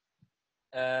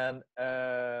 And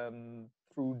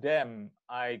through them,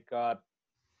 I got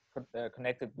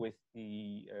connected with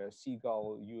the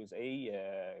Seagull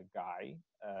USA guy.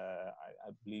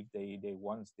 I believe they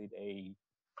once did a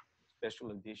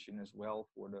special edition as well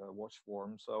for the watch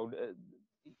forum. So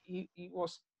he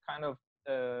was kind of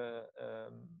a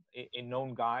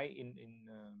known guy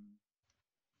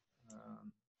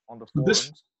on the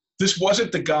forums. This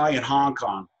wasn't the guy in Hong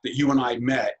Kong that you and I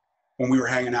met when we were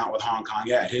hanging out with Hong Kong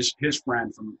Ed, his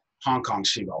friend from Hong Kong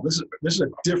Seagull. This is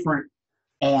a different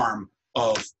arm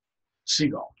of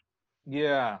Seagull.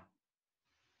 Yeah.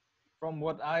 From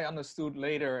what I understood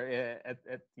later at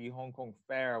the Hong Kong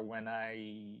fair, when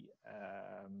I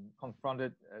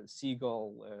confronted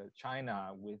Seagull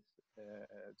China with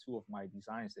two of my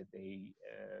designs that they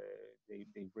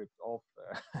ripped off.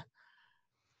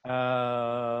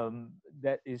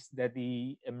 That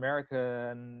the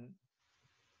American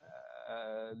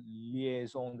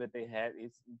liaison that they had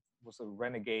was a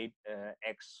renegade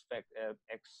ex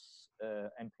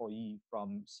employee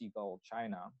from Seagull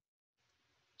China.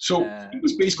 So he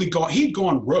was basically he'd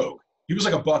gone rogue. He was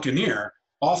like a buccaneer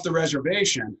off the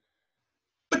reservation,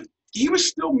 but he was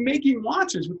still making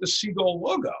watches with the Seagull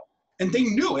logo, and they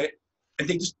knew it, and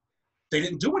they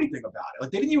didn't do anything about it.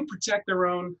 Like they didn't even protect their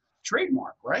own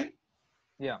trademark, right?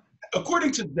 Yeah.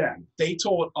 According to them, they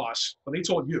told us, but they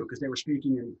told you because they were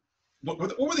speaking in what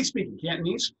were they speaking?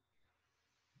 Cantonese?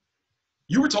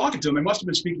 You were talking to them. They must have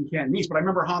been speaking Cantonese, but I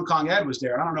remember Hong Kong Ed was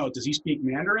there. I don't know. Does he speak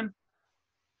Mandarin?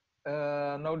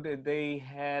 No, they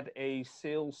had a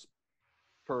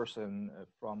salesperson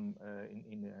from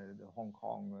in the Hong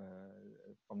Kong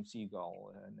from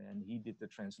Seagull, and he did the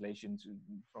translation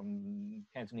from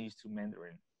Cantonese to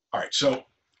Mandarin. All right, so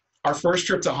our first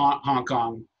trip to Hong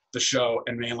Kong, the show,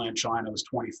 and mainland China was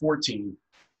 2014.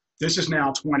 This is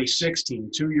now 2016.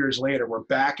 2 years later, we're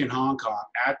back in Hong Kong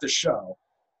at the show,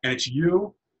 and it's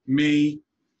you, me,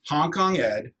 Hong Kong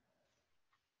Ed.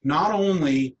 Not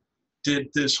only did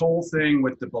this whole thing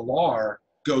with the Bilar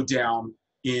go down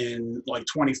in like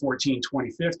 2014,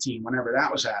 2015, whenever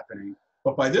that was happening.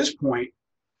 But by this point,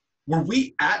 were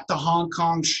we at the Hong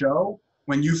Kong show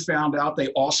when you found out they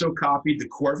also copied the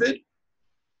Corvid?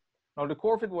 No, the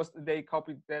Corvid they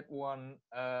copied that one.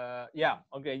 Yeah,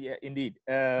 okay, yeah, indeed.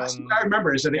 That's what I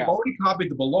remember is that they already copied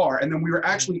the Bilar, and then we were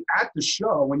actually at the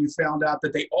show when you found out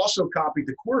that they also copied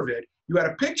the Corvid. You had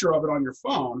a picture of it on your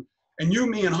phone. And you,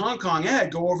 me, and Hong Kong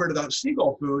Ed go over to the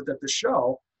Seagull booth at the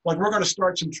show, like we're going to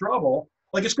start some trouble.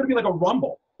 Like it's going to be like a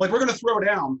rumble. Like we're going to throw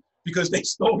down because they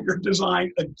stole your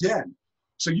design again.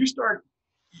 So you start,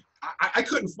 I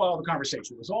couldn't follow the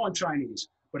conversation. It was all in Chinese.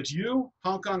 But it's you,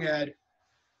 Hong Kong Ed,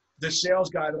 the sales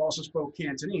guy that also spoke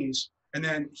Cantonese, and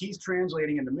then he's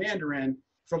translating into Mandarin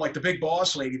for like the big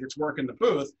boss lady that's working the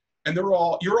booth. And you're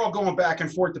all going back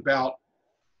and forth about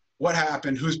what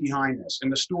happened, who's behind this.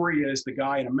 And the story is the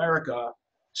guy in America,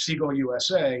 Seagull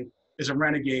USA, is a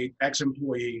renegade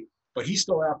ex-employee, but he's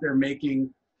still out there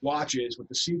making watches with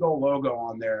the Seagull logo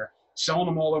on there, selling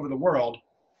them all over the world,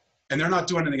 and they're not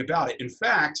doing anything about it. In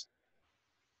fact,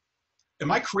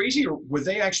 am I crazy, or were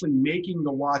they actually making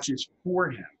the watches for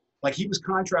him? Like he was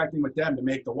contracting with them to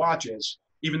make the watches,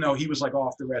 even though he was like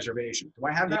off the reservation. Do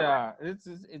I have that? Yeah,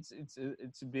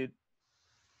 it's a bit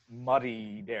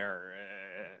muddy there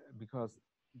because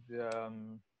the,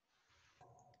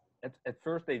 at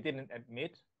first they didn't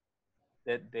admit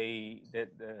that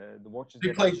the watches They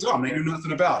that played dumb. They knew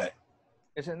nothing about it.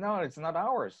 I said no, it's not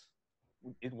ours.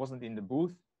 It wasn't in the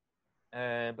booth.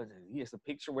 But here's a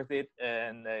picture with it,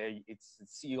 and it's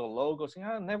Seagull logo. So,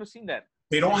 I've never seen that.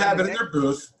 They don't have it in their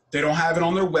booth. They don't have it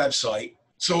on their website.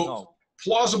 So no.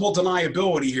 Plausible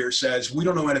deniability here says we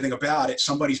don't know anything about it.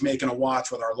 Somebody's making a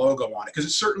watch with our logo on it. Because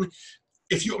it's certainly,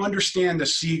 if you understand the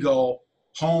Seagull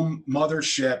home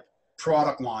mothership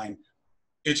product line,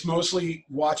 it's mostly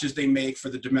watches they make for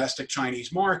the domestic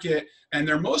Chinese market, and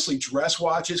they're mostly dress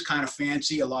watches, kind of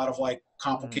fancy, a lot of like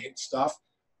complicated stuff.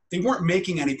 They weren't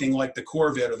making anything like the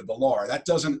Corvette or the Ballard. That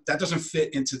doesn't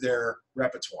fit into their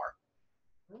repertoire.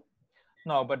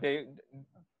 No, but they.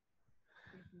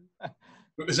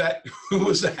 Who was that? Who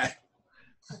was that?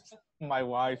 My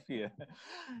wife here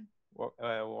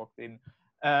walked in.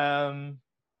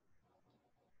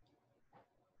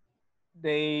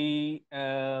 They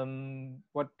have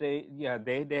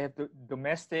the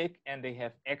domestic, and they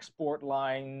have export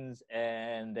lines,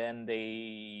 and then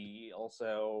they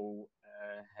also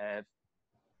have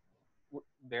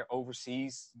their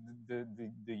overseas, the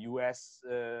US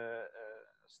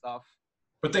stuff.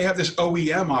 But they have this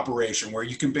OEM operation where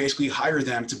you can basically hire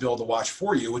them to build a watch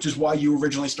for you, which is why you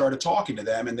originally started talking to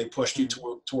them, and they pushed you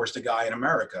towards the guy in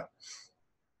America.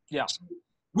 Yeah.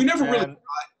 We never really got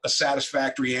a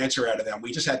satisfactory answer out of them.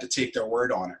 We just had to take their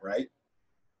word on it, right?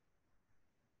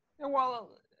 Yeah, well,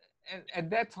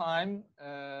 at that time,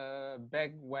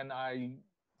 back when I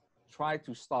tried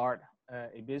to start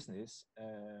a business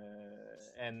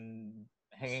and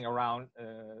hanging around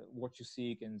What You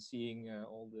Seek and seeing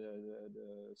all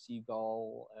the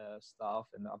Seagull stuff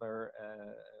and other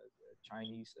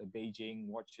Chinese Beijing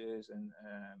watches and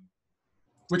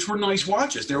which were nice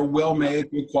watches. They were well-made,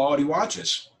 good quality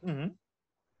watches. Mm-hmm.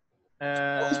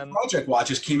 Those project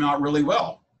watches came out really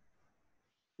well.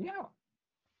 Yeah.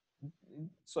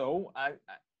 So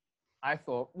I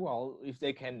thought, well, if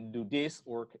they can do this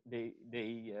or they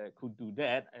could do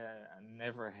that, I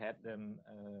never had them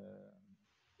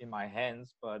in my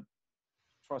hands, but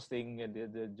trusting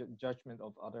the judgment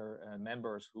of other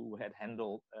members who had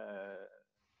handled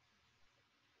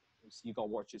Seagull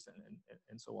watches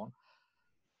and so on.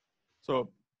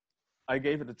 So I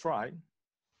gave it a try,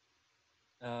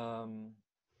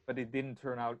 but it didn't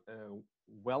turn out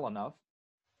well enough.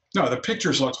 No, the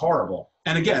pictures looked horrible.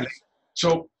 And again,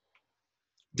 so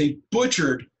they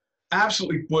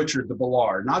absolutely butchered the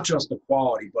Ballard, not just the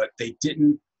quality, but they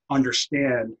didn't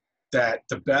understand that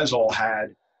the bezel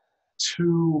had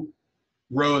 2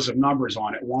 rows of numbers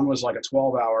on it. One was like a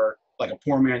 12-hour, like a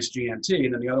poor man's GMT,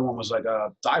 and then the other one was like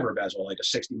a diver bezel, like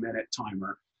a 60-minute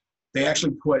timer. They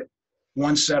actually put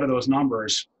one set of those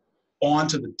numbers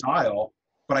onto the dial,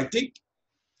 but I think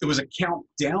it was a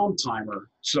countdown timer,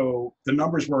 so the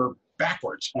numbers were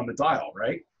backwards on the dial,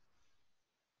 right?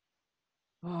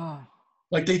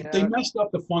 Like they messed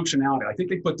up the functionality. I think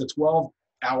they put the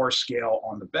 12-hour scale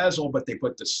on the bezel, but they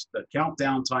put the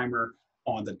countdown timer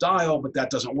on the dial, but that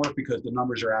doesn't work because the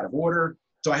numbers are out of order.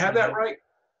 Do I have that right?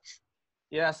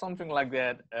 Yeah, something like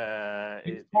that.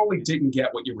 You totally didn't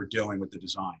get what you were doing with the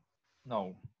design.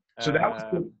 No. So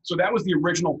that was the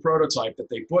original prototype that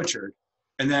they butchered,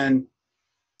 and then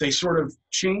they sort of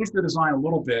changed the design a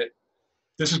little bit.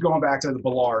 This is going back to the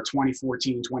Ballard,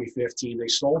 2014, 2015. They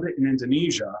sold it in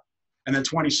Indonesia, and then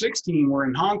 2016 we're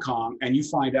in Hong Kong, and you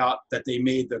find out that they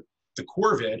made the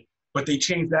Corvette, but they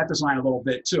changed that design a little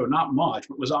bit too. Not much,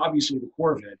 but it was obviously the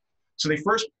Corvette. So they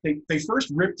first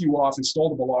ripped you off and stole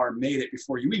the Ballard and made it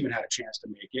before you even had a chance to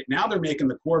make it. Now they're making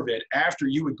the Corvette after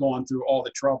you had gone through all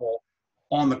the trouble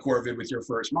on the Corvette with your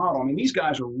first model. I mean, these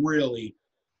guys are really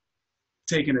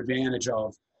taking advantage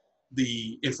of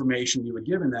the information you had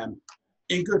given them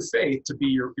in good faith to be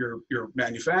your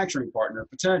manufacturing partner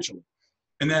potentially.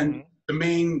 And then the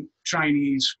main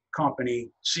Chinese company,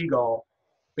 Seagull,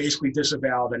 basically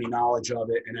disavowed any knowledge of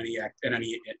it and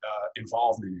any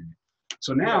involvement in it.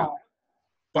 So now,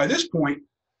 by this point,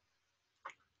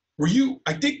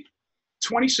 I think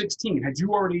 2016, had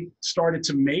you already started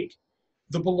to make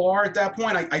the Ballard at that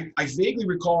point? I vaguely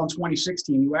recall in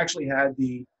 2016, you actually had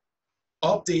the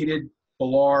updated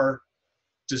Ballard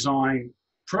design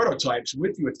prototypes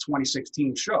with you at the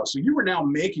 2016 show. So you were now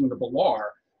making the Balar,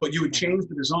 but you had changed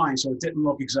the design so it didn't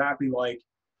look exactly like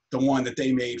the one that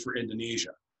they made for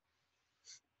Indonesia.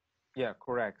 Yeah,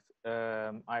 correct.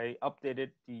 I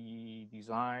updated the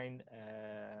design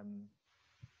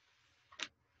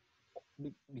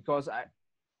because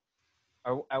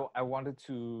I wanted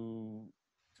to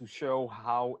show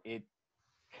how it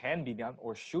can be done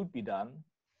or should be done,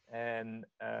 and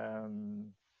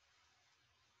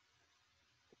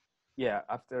yeah,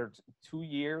 after 2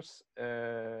 years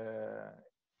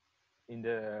in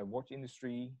the watch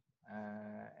industry,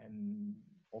 and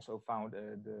also found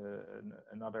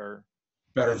another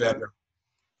Better vendor.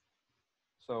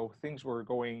 So things were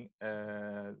going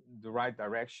the right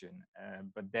direction,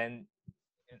 but then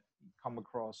come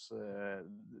across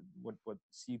what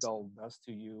Seagull does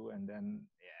to you, and then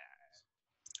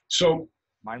So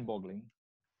mind-boggling.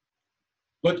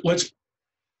 let's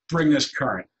bring this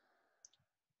current.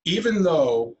 Even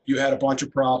though you had a bunch of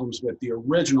problems with the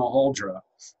original Huldra,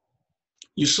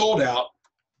 you sold out,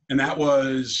 and that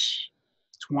was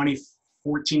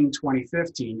 2014,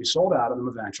 2015. You sold out of them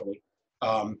eventually.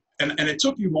 And it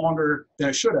took you longer than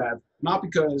it should have, not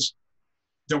because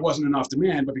there wasn't enough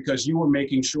demand, but because you were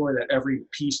making sure that every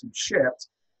piece you shipped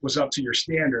was up to your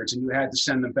standards, and you had to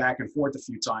send them back and forth a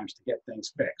few times to get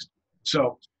things fixed.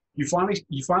 So you finally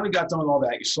got done with all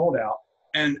that. You sold out,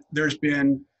 and there's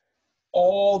been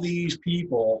all these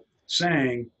people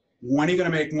saying, when are you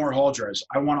going to make more Huldras?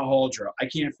 I want a Huldra. I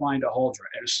can't find a Huldra.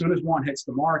 And as soon as one hits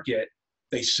the market,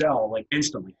 they sell like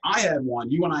instantly. I had one.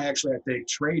 You and I actually, I think,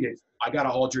 traded. I got a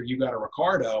Huldra. You got a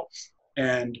Ricardo.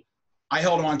 And I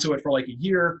held on to it for like a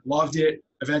year, loved it,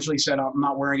 eventually said, I'm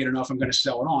not wearing it enough. I'm going to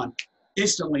sell it on.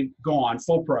 Instantly gone,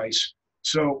 full price.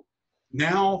 So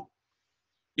now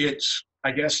it's,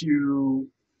 I guess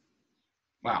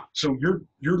wow. So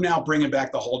you're now bringing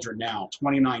back the Huldra now,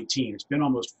 2019. It's been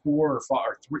almost 3 or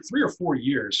 4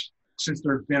 years since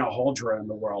there's been a Huldra in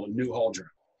the world, a new Huldra.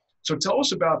 So tell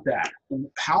us about that.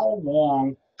 How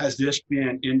long has this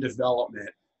been in development,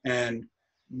 and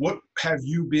what have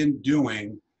you been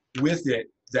doing with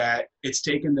it that it's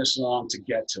taken this long to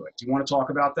get to it? Do you want to talk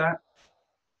about that?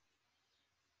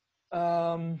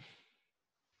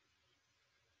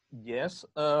 Yes.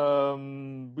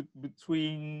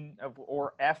 Between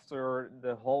or after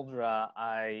the Huldra,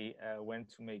 I went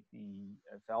to make the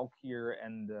Valkyr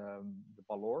and the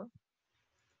Balor,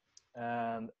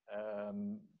 and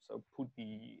so put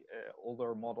the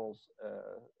older models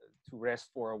to rest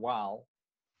for a while,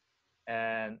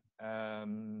 and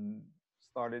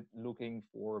started looking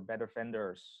for better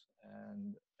vendors,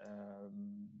 and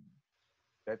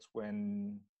that's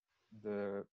when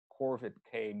the Corvette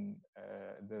came,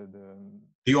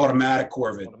 the automatic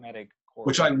Corvette, Corvette,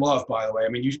 which I love, by the way. I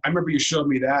mean, I remember you showed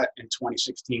me that in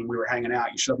 2016. We were hanging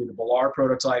out. You showed me the Balar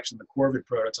prototypes and the Corvette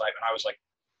prototype, and I was like,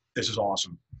 this is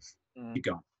awesome. Keep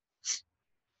going.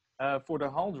 For the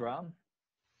Huldra,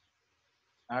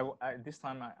 this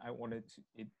time I wanted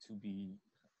it to be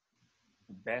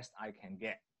the best I can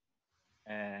get.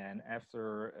 And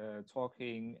after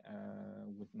talking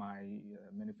with my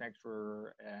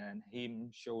manufacturer and him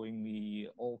showing me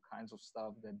all kinds of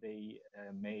stuff that they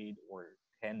made or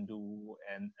can do,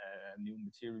 and new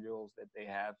materials that they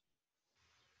have,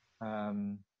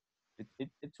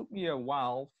 it took me a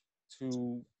while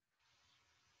to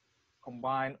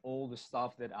combine all the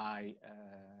stuff that I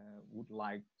would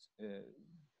like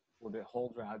for the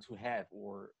Huldra to have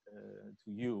or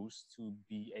to use to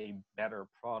be a better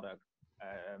product.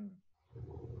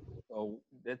 So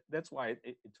that's why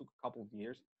it took a couple of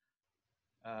years,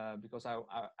 because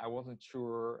I wasn't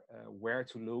sure where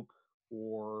to look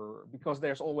for, because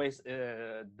there's always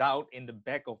doubt in the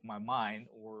back of my mind,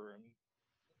 or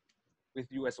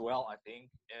with you as well, I think.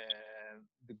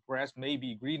 The grass may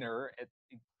be greener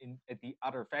at the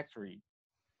other factory.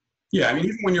 Yeah, I mean,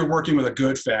 even when you're working with a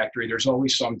good factory, there's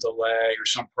always some delay or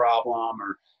some problem,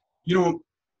 or, you know,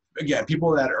 again,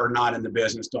 people that are not in the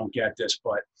business don't get this,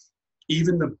 but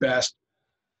even the best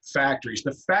factories,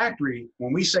 the factory,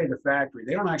 when we say the factory,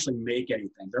 they don't actually make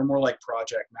anything. They're more like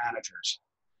project managers.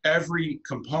 Every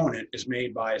component is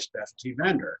made by a specialty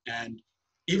vendor. And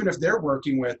even if they're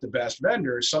working with the best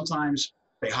vendors, sometimes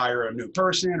they hire a new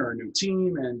person or a new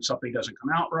team and something doesn't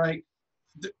come out right.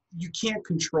 You can't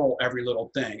control every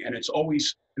little thing. And it's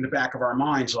always in the back of our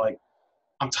minds, like,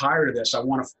 I'm tired of this. I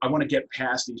want to get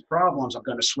past these problems. I'm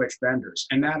going to switch vendors.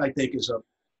 And that, I think, is a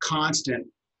constant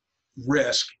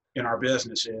risk in our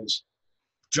business, is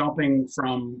jumping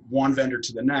from one vendor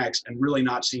to the next and really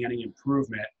not seeing any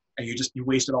improvement. And you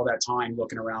wasted all that time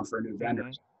looking around for a new vendor,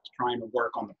 trying to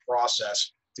work on the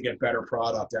process to get better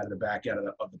product out of the back end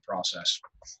of the process.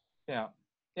 Yeah,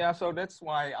 yeah. So that's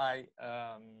why I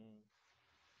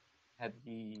had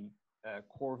the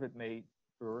Corvid made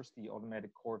first, the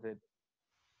automatic Corvid,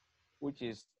 which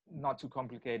is not too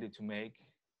complicated to make.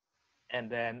 And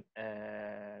then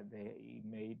they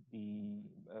made the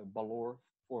Balor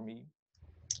for me.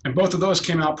 And both of those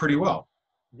came out pretty well.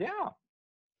 Yeah.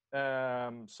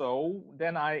 So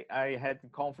then I had the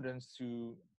confidence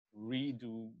to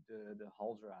redo the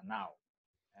Huldra now.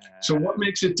 So what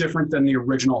makes it different than the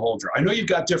original Huldra? I know you've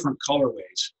got different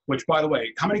colorways, which, by the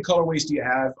way, how many colorways do you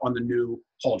have on the new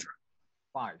Huldra?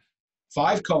 5.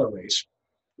 5 colorways.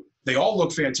 They all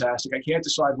look fantastic. I can't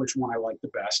decide which one I like the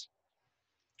best.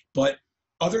 But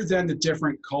other than the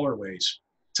different colorways,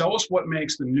 tell us what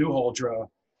makes the new Huldra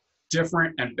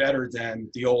different and better than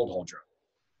the old Huldra.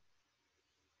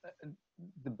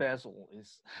 The bezel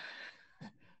is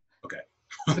okay.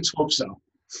 Let's hope so.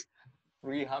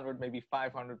 300, maybe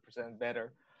 500%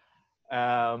 better.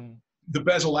 The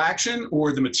bezel action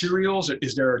or the materials,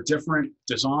 is there a different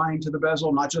design to the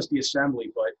bezel? Not just the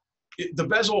assembly, but the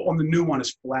bezel on the new one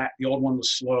is flat. The old one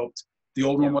was sloped. The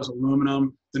old one was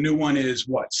aluminum. The new one is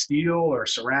what, steel or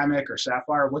ceramic or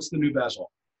sapphire? What's the new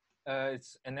bezel?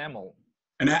 It's enamel.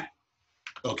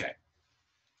 Okay.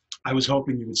 I was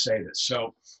hoping you would say this.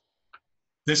 So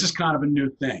this is kind of a new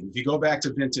thing. If you go back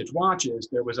to vintage watches,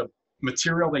 there was a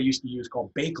material they used to use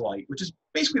called bakelite, which is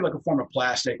basically like a form of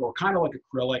plastic or kind of like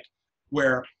acrylic,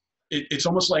 where it's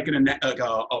almost like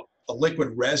a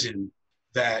liquid resin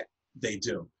that they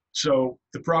do. So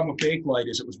the problem with bakelite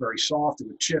is it was very soft, it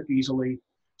would chip easily.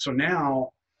 So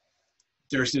now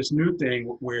there's this new thing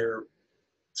where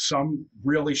some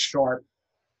really sharp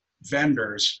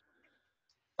vendors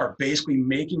are basically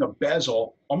making a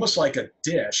bezel, almost like a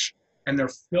dish, and they're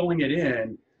filling it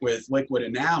in with liquid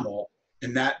enamel,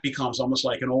 and that becomes almost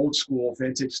like an old school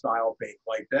vintage style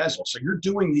bakelite bezel. So you're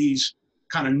doing these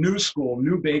kind of new school,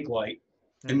 new bakelite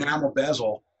enamel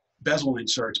bezel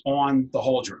inserts on the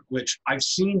Huldra, which I've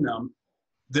seen them.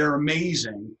 They're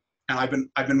amazing, and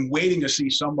I've been waiting to see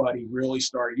somebody really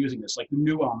start using this. Like the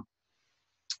new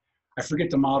I forget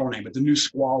the model name, but the new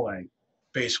Squale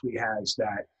basically has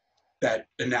that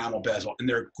enamel bezel, and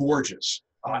they're gorgeous,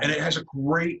 and it has a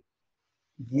great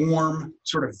warm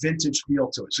sort of vintage feel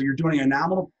to it. So you're doing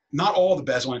enamel. Not all the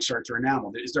bezel inserts are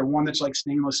enamel. Is there one that's like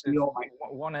stainless steel?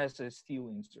 One has a steel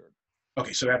insert.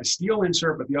 Okay, so they have a steel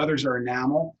insert, but the others are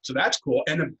enamel. So that's cool.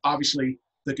 And obviously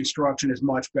the construction is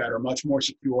much better, much more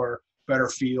secure, better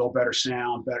feel, better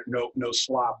sound, better no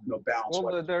slop, no bounce.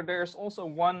 Well, there's also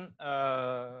one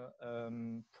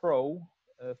pro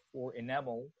for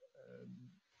enamel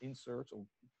inserts or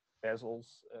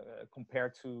bezels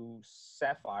compared to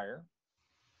sapphire,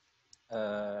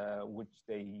 which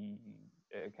they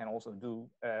can also do.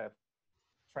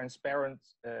 Transparent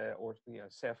or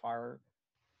sapphire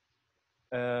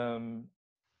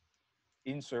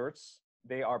inserts,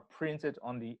 they are printed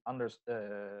on the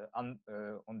on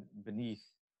beneath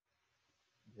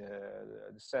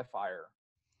the sapphire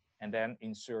and then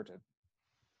inserted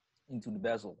into the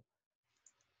bezel.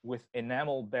 With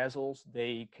enamel bezels,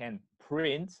 they can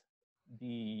print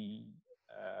the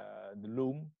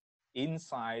loom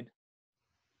inside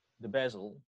the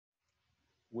bezel,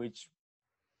 which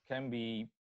can be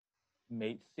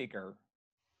made thicker.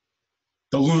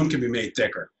 The loom can be made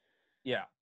thicker. Yeah.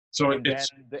 So it's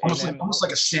almost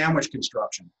like a sandwich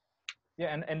construction.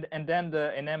 Yeah, and then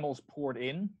the enamel's poured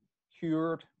in,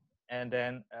 cured, and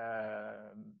then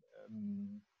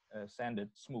sanded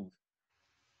smooth.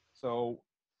 So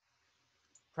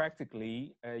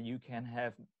practically, you can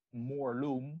have more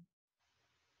loom,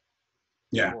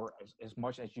 or as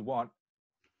much as you want,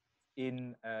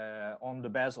 in on the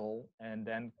bezel, and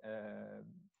then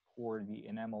pour the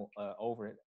enamel over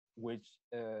it. Which,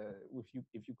 if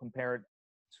you compare it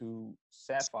to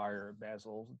sapphire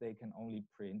bezels, they can only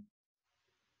print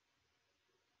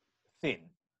thin,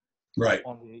 right,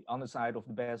 on the underside of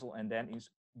the bezel, and then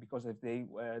because if they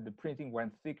the printing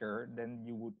went thicker, then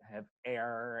you would have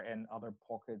air and other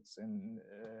pockets and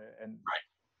right.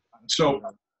 So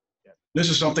this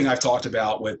is something I've talked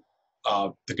about with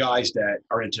the guys that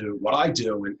are into what I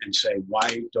do and say,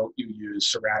 why don't you use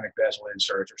ceramic bezel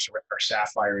inserts or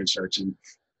sapphire inserts? And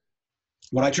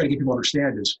what I try to get people to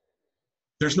understand is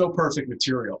there's no perfect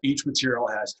material. Each material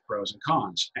has its pros and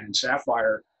cons. And in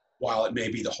sapphire, while it may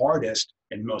be the hardest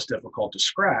and most difficult to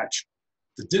scratch,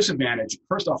 the disadvantage,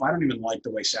 first off, I don't even like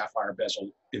the way sapphire bezel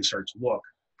inserts look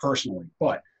personally.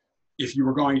 But if you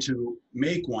were going to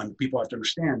make one, people have to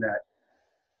understand that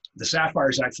the sapphire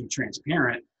is actually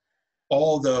transparent.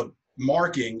 All the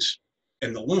markings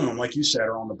in the loom, like you said,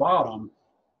 are on the bottom.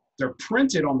 they're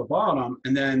printed on the bottom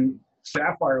and then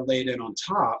sapphire laid in on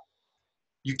top.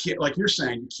 You can't, like you're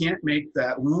saying, you can't make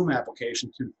that loom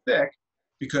application too thick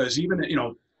because even, you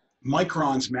know,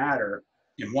 microns matter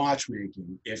in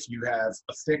watchmaking. If you have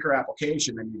a thicker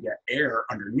application, then you get air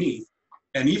underneath.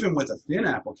 And even with a thin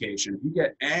application, if you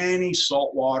get any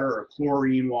salt water or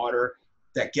chlorine water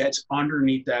that gets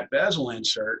underneath that bezel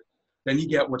insert, then you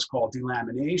get what's called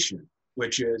delamination,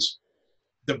 which is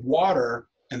the water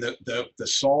and the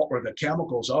salt or the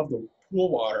chemicals of the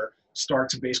pool water start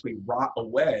to basically rot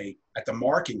away at the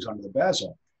markings under the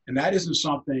bezel. And that isn't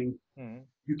something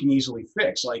you can easily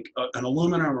fix. Like an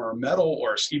aluminum or a metal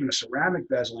or even a ceramic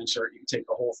bezel insert, you can take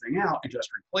the whole thing out and just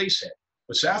replace it.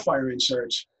 With sapphire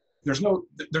inserts, there's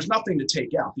nothing to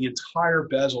take out. The entire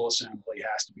bezel assembly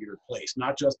has to be replaced,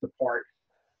 not just the part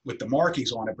with the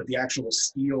markings on it, but the actual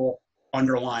steel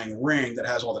underlying ring that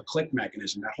has all the click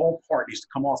mechanism. That whole part needs to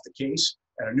come off the case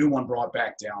and a new one brought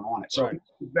back down on it. So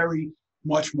it's a very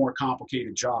much more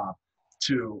complicated job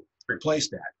to replace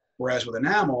that. Whereas with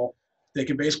enamel, they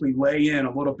can basically lay in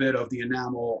a little bit of the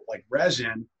enamel like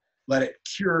resin, let it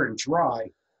cure and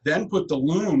dry, then put the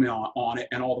loom on it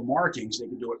and all the markings. They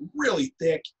can do it really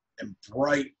thick and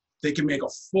bright. They can make a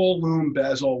full loom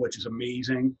bezel, which is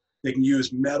amazing. They can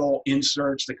use metal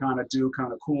inserts to kind of do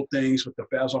kind of cool things with the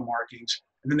bezel markings.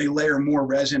 And then they layer more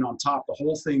resin on top. The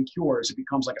whole thing cures. It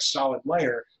becomes like a solid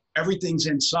layer. Everything's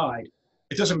inside.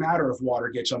 It doesn't matter if water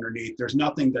gets underneath. There's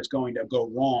nothing that's going to go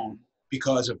wrong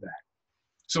because of that.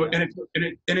 So, and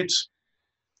it's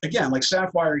again, like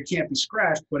sapphire, you can't be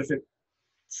scratched, but if it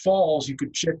falls, you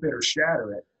could chip it or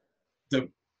shatter it.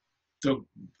 The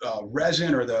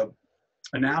resin or the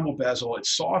enamel bezel,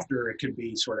 it's softer, it can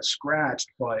be sort of scratched,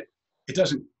 but it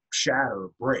doesn't shatter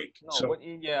or break. No, so, but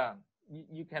yeah,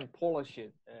 you can polish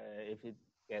it if it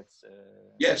gets.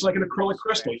 Yeah, it's like an acrylic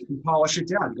crystal. You can polish it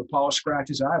down. You can polish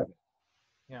scratches out of it.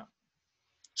 Yeah.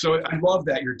 So I love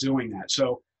that you're doing that.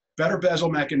 So better bezel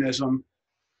mechanism,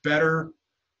 better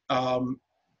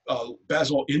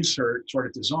bezel insert sort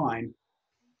of design,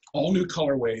 all new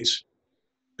colorways.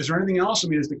 Is there anything else? I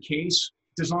mean, is the case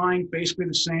design basically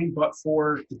the same, but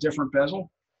for the different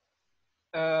bezel?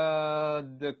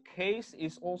 The case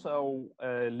is also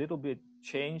a little bit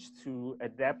changed to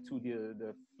adapt to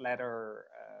the flatter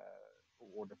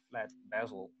or the flat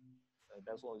bezel.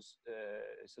 Bezel is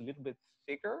a little bit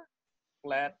thicker,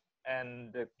 flat,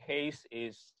 and the case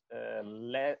is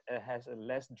has a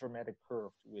less dramatic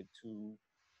curve to it.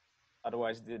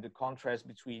 Otherwise, the contrast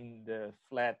between the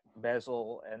flat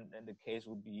bezel and the case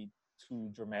would be too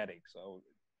dramatic. So,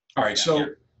 all right, so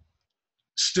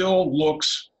still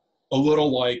looks a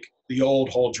little like the old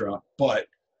Huldra, but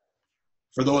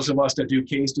for those of us that do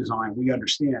case design, we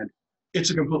understand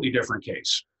it's a completely different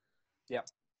case. Yeah.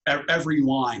 Every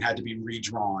line had to be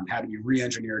redrawn, had to be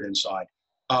re-engineered inside.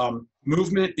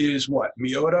 Movement is what?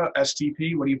 Miyota,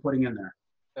 STP? What are you putting in there?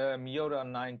 Miyota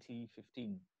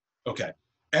 9015. Okay.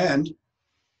 And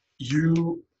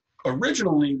you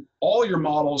originally, all your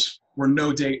models were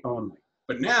no date only,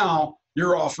 but now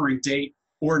you're offering date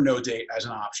or no date as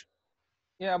an option.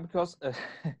 Yeah, because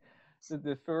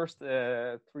the first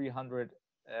 300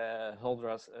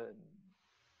 Huldras,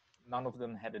 none of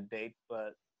them had a date,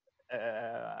 but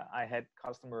I had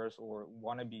customers or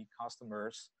wannabe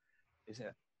customers. They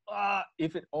said,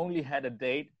 if it only had a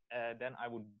date, then I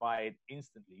would buy it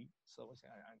instantly. So I said,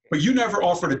 okay. But you never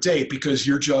offered a date because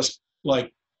you're just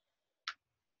like,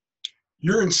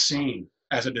 you're insane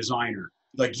as a designer.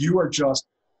 Like you are just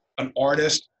an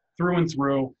artist through and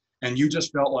through, and you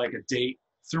just felt like a date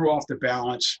threw off the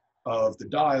balance of the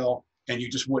dial and you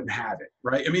just wouldn't have it,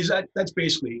 right? I mean, that's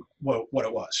basically what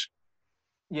it was.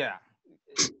 Yeah.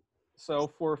 So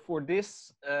for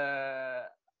this,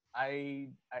 I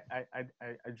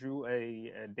drew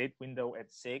a date window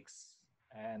at 6,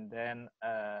 and then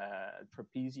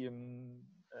trapezium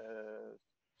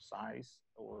size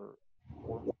or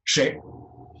shape,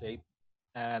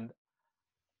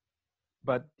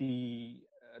 but the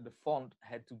font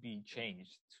had to be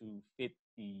changed to fit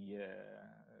the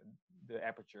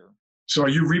aperture. So are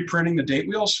you reprinting the date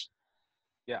wheels?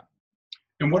 Yeah.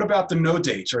 And what about the no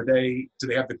dates? Do they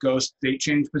have the ghost date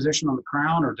change position on the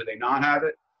crown, or do they not have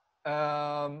it?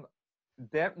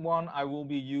 That one I will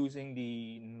be using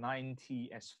the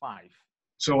 90S5.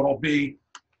 So it'll be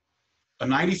a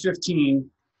 9015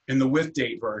 in the with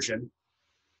date version,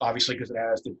 obviously because it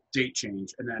has the date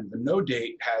change, and then the no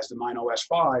date has the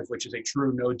 90S5, which is a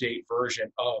true no date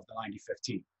version of the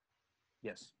 9015.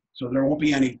 Yes. So there won't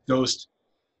be any ghost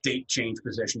date change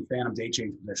position, phantom date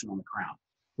change position on the crown,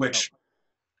 which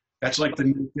That's like the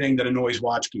new thing that annoys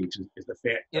watch geeks is the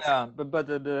fan. Yeah, but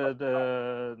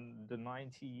the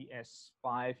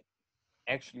 90S5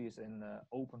 actually is an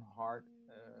open heart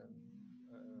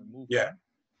Yeah, movement,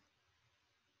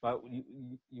 but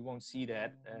you won't see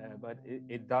that. But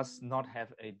it does not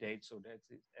have a date, so that's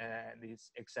it. And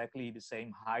it's exactly the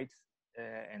same height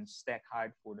and stack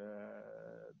height for the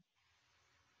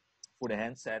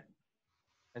handset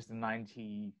as the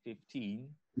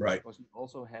 9015. right. Because we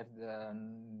also have the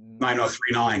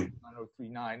 9039.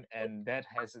 9039, and that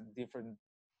has a different.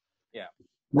 Yeah.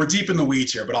 We're deep in the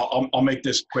weeds here, but I'll make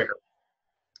this quicker.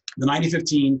 The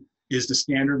 9015 is the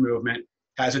standard movement,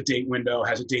 has a date window,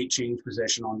 has a date change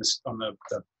position on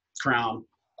the crown.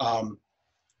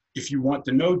 If you want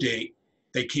the no date,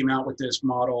 they came out with this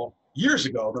model years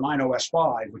ago, the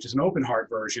 90S5, which is an open heart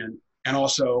version, and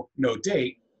also no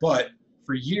date. But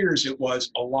for years, it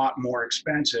was a lot more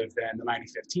expensive than the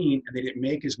 9015, and they didn't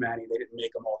make as many. They didn't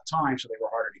make them all the time, so they were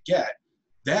harder to get.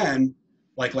 Then,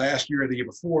 like last year or the year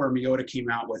before, Miyota came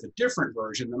out with a different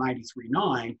version, the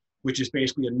 93.9, which is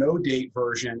basically a no-date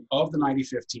version of the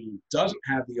 9015, doesn't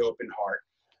have the open heart,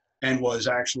 and was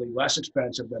actually less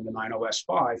expensive than the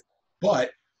 90S5,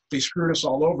 but they screwed us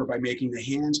all over by making the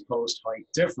hands post height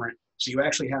different. So you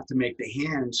actually have to make the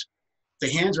hands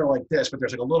are like this, but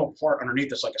there's like a little part underneath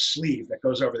that's like a sleeve that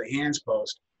goes over the hands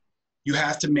post. You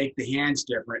have to make the hands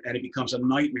different, and it becomes a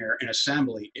nightmare in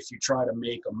assembly if you try to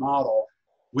make a model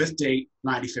with date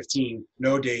 9015,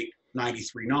 no date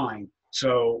 93.9.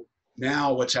 So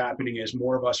now what's happening is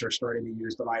more of us are starting to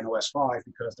use the 90S5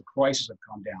 because the prices have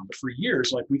come down. But for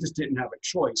years, like, we just didn't have a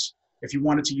choice. If you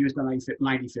wanted to use the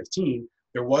 9015,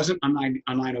 there wasn't a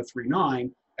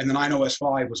 9039, and the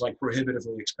 90S5 was like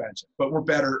prohibitively expensive. But we're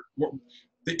better.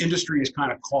 The industry is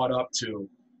kind of caught up to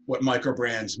what micro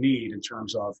brands need in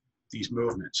terms of these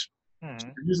movements. Mm-hmm. So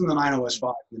we're using the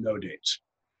 90S5 with no dates.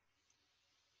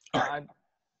 All right. I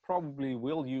probably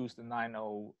will use the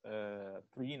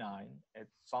 9039 at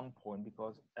some point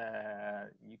because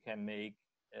you can make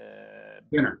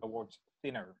Thinner. awards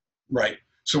thinner. Right.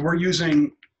 So we're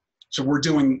doing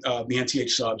the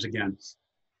NTH subs again,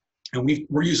 and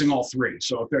we're using all three.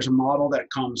 So if there's a model that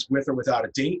comes with or without a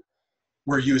date,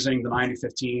 we're using the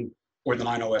 9015 or the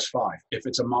 90S5. If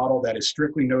it's a model that is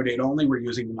strictly no date only, we're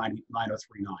using the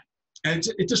 9039. And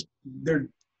it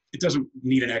doesn't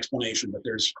need an explanation, but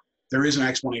there is an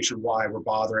explanation why we're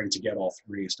bothering to get all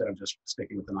three instead of just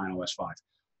sticking with the 90S5.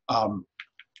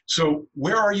 So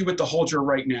where are you with the Holger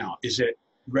right now? Is it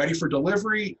ready for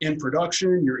delivery, in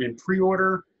production, you're in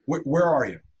pre-order? Where are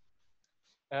you?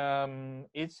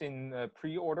 It's in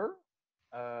pre-order,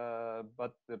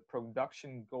 but the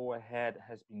production go-ahead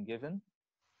has been given.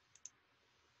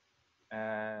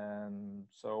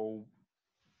 So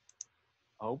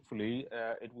hopefully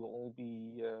it will all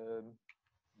be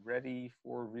ready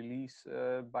for release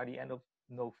by the end of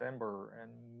November,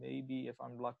 and maybe if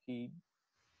I'm lucky,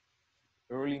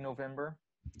 early November.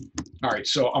 All right,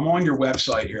 so I'm on your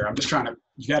website here. I'm just trying to,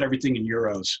 you got everything in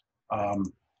euros.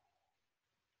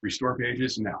 Restore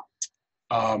pages? No.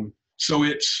 So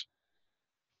it's,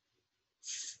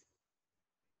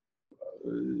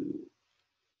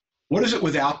 what is it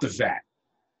without the VAT?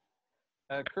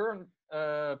 Current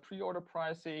pre-order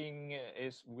pricing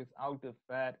is without the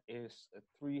VAT is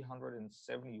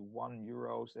 371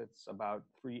 euros. That's about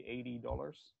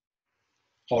 $380.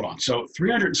 Hold on. So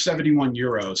 371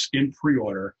 euros in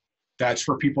pre-order. That's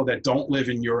for people that don't live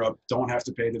in Europe, don't have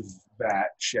to pay the VAT.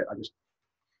 Shit,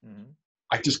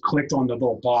 I just clicked on the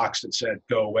little box that said,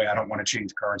 go away, I don't want to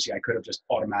change currency. I could have just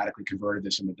automatically converted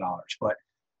this into dollars. But,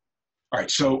 all right,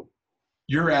 so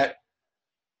you're at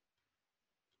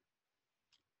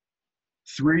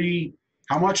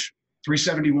how much?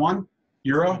 371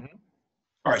 euro? Mm-hmm.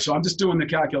 All right, so I'm just doing the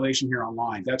calculation here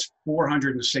online. That's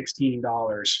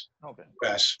 $416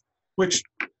 US, which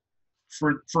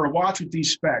for a watch with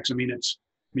these specs, I mean, it's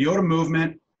Miyota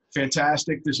movement,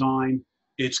 fantastic design.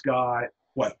 It's got,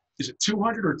 what, is it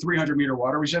 200 or 300 meter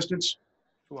water resistance?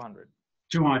 200.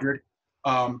 200.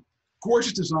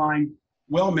 Gorgeous design,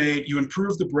 well made. You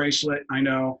improved the bracelet. I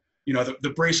know, you know, the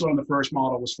bracelet on the first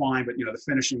model was fine, but, you know, the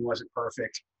finishing wasn't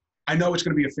perfect. I know it's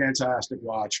going to be a fantastic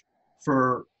watch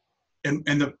and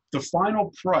the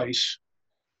final price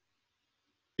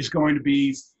is going to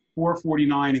be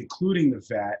 $449, including the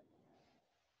VAT.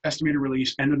 Estimated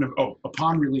release, and then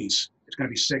upon release, it's going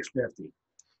to be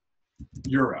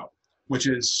 €650, which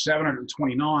is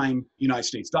 729 United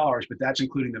States dollars, but that's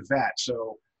including the VAT.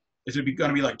 So it's going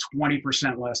to be like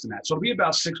 20% less than that. So it'll be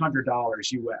about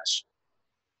 $600 US,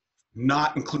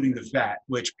 not including the VAT,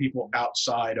 which people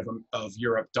outside of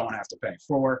Europe don't have to pay.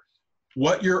 For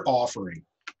what you're offering,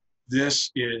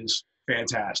 This is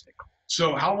fantastic.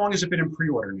 So how long has it been in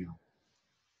pre-order now?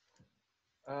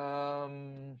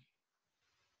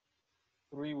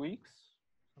 3 weeks,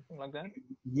 something like that.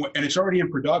 And it's already in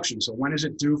production. So when is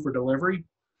it due for delivery?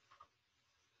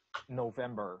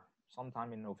 November,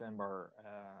 sometime in November.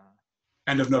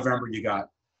 End of November you got.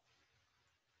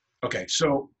 Okay,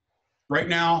 so right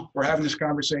now we're having this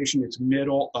conversation. It's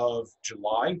middle of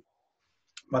July.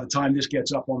 By the time this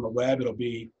gets up on the web, it'll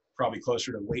be probably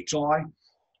closer to late July.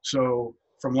 So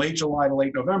from late July to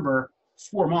late November,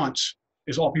 4 months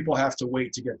is all people have to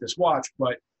wait to get this watch,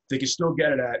 but they can still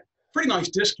get it at pretty nice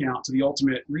discount to the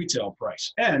ultimate retail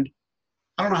price. And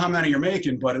I don't know how many you're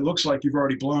making, but it looks like you've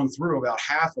already blown through about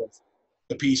half of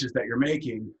the pieces that you're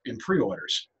making in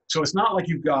pre-orders. So it's not like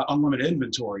you've got unlimited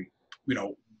inventory. You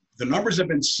know, the numbers have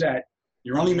been set.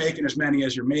 You're only making as many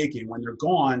as you're making. When they're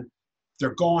gone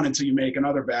until you make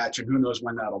another batch, and who knows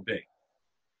when that'll be.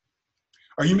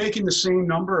 Are you making the same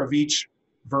number of each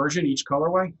version, each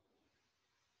colorway?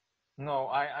 No,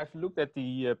 I've looked at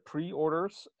the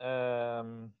pre-orders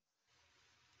and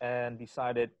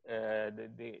decided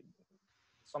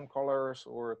some colors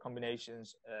or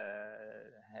combinations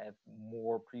have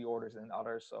more pre-orders than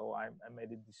others. So I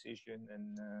made a decision,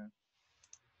 and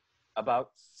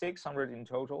about 600 in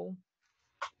total.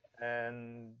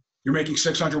 And you're making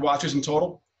 600 watches in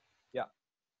total? Yeah.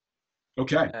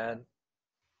 Okay. And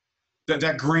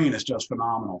that green is just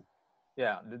phenomenal.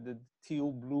 Yeah, the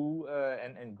teal, blue,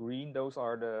 and green, those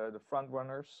are the front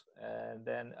runners, and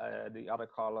then the other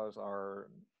colors are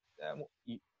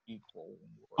equal.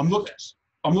 I'm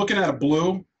looking at a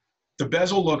blue. The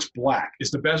bezel looks black.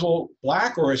 Is the bezel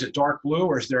black, or is it dark blue,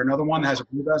 or is there another one that has a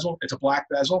blue bezel? It's a black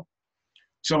bezel.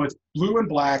 So it's blue and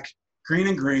black, green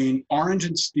and green, orange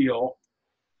and steel.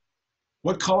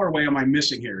 What colorway am I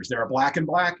missing here? Is there a black and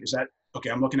black? Is that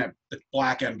okay? I'm looking at the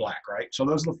black and black, right? So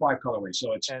those are the 5 colorways.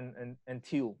 So it's and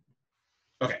teal.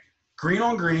 Okay, green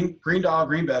on green, green dial,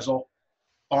 green bezel,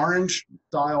 orange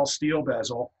dial, steel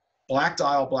bezel, black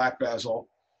dial, black bezel,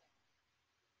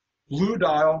 blue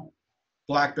dial,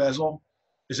 black bezel.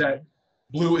 Is that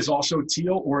blue is also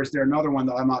teal, or is there another one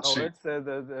that I'm not seeing? It's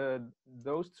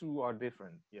those two are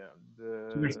different. Yeah.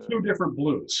 So there's 2 different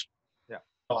blues. Yeah.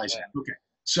 Oh, I see. Okay.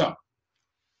 So,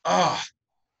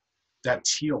 that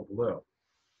teal blue,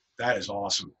 that is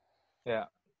awesome. Yeah.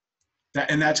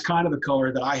 And that's kind of the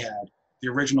color that I had. The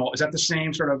original, is that the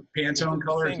same sort of Pantone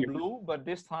color? Same blue, but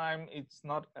this time it's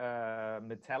not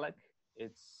metallic.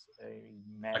 It's a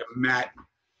matte. Like a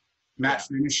matte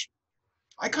finish.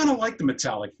 I kind of like the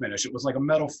metallic finish. It was like a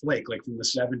metal flake, like from the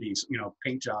 70s,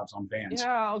 paint jobs on Vans.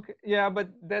 Yeah, okay. Yeah, but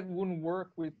that wouldn't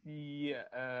work with the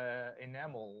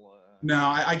enamel. No,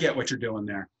 I get what you're doing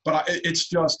there. But it's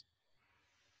just,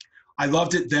 I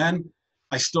loved it then.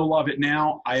 I still love it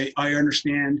now. I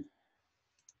understand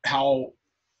how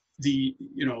the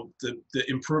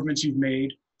improvements you've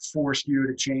made forced you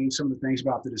to change some of the things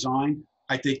about the design.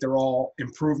 I think they're all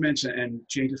improvements and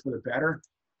changes for the better.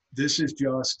 This is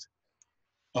just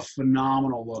a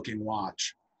phenomenal looking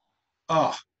watch.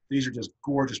 These are just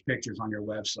gorgeous pictures on your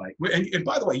website. And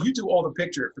by the way, you do all the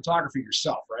picture photography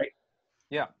yourself, right?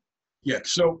 Yeah. Yeah.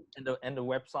 So and the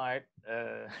website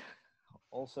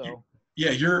also.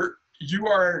 Yeah, you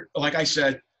are, like I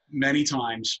said many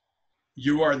times,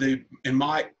 you are in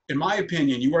my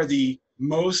opinion, you are the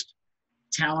most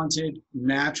talented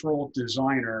natural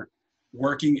designer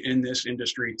working in this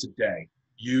industry today.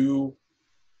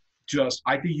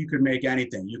 I think you could make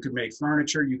anything. You could make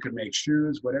furniture, you could make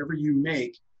shoes, whatever you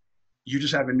make, you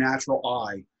just have a natural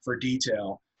eye for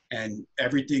detail, and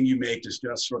everything you make is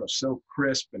just sort of so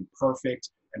crisp and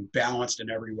perfect and balanced in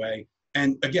every way.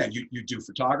 And again, you do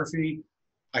photography.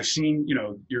 I've seen,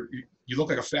 you look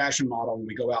like a fashion model when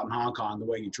we go out in Hong Kong, the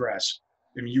way you dress.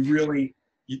 I mean, you really,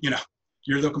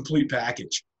 you're the complete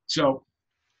package. So,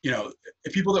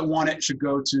 if people that want it should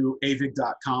go to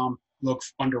aevig.com, look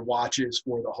under watches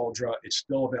for the Huldra. It's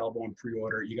still available in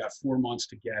pre-order. You got 4 months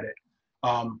to get it.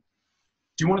 Do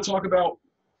you want to talk about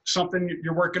something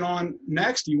you're working on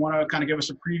next? Do you want to kind of give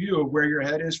us a preview of where your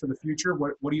head is for the future?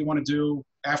 What do you want to do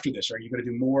after this? Are you going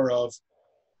to do more of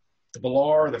the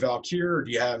Balar, the Valkyr, or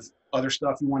do you have other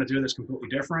stuff you want to do that's completely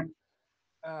different?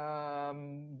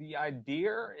 The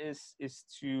idea is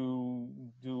to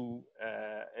do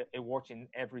a watch in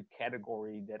every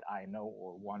category that I know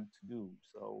or want to do.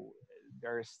 So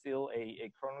there is still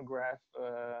a chronograph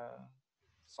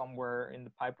somewhere in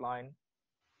the pipeline,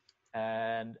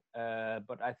 and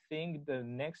but I think the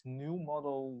next new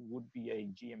model would be a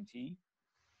GMT.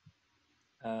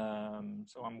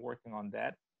 So I'm working on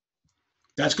that.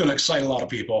 That's going to excite a lot of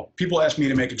people. People ask me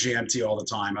to make a GMT all the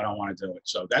time. I don't want to do it.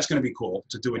 So that's going to be cool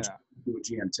to do Yeah. do a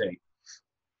GMT.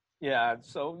 Yeah.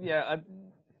 So yeah,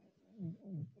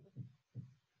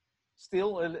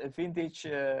 still a vintage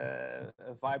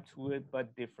vibe to it,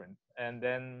 but different. And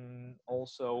then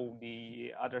also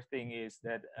the other thing is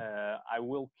that I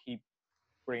will keep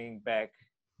bringing back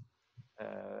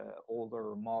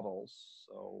older models.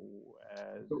 So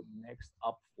next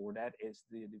up for that is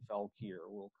the Valkyrie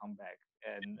will come back,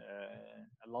 and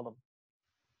a lot of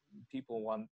people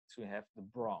want to have the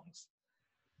bronze.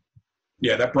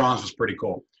 Yeah, that bronze was pretty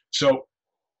cool. So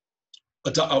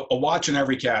a watch in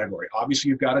every category. Obviously,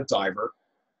 you've got a diver.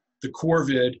 The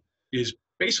Corvid is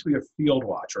basically a field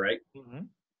watch, right? Mm-hmm.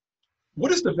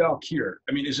 What is the Valkyrie?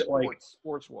 I mean, is it like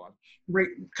sports watch?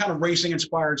 Kind of racing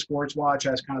inspired sports watch,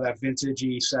 has kind of that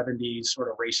vintagey 70s sort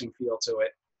of racing feel to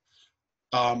it.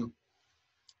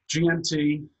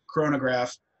 GMT,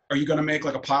 chronograph. Are you going to make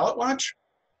like a pilot watch?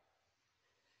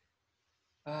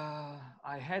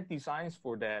 I had designs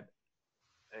for that,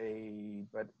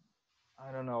 but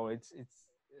I don't know. It's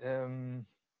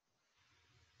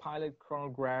pilot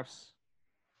chronographs.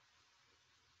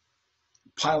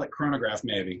 Pilot chronograph,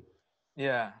 maybe.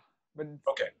 Yeah, but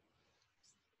okay.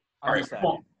 All right.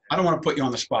 Well, I don't want to put you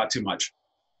on the spot too much.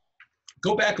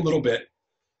 Go back a little bit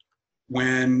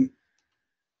when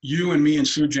you and me and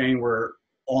Sue Jane were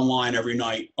online every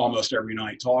night, almost every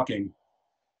night, talking.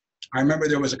 I remember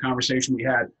there was a conversation we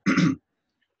had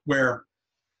where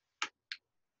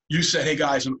you said, hey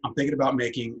guys, I'm thinking about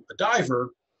making a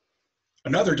diver,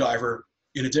 another diver,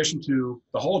 in addition to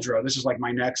the Huldra. This is like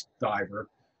my next diver.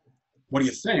 What do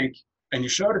you think? And you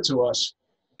showed it to us.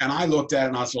 And I looked at it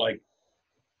and I was like,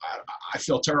 I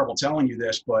feel terrible telling you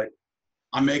this, but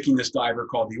I'm making this diver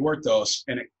called the Orthos,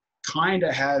 and it kind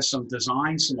of has some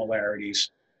design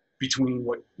similarities between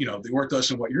what, the Orthos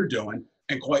and what you're doing.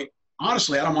 And quite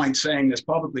honestly, I don't mind saying this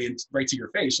publicly and right to your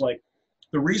face. Like,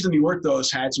 the reason the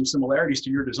Orthos had some similarities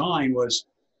to your design was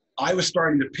I was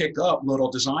starting to pick up little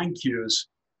design cues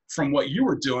from what you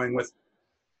were doing with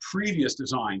previous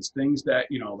designs, things that,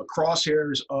 the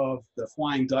crosshairs of the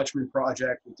Flying Dutchman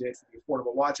project we did for the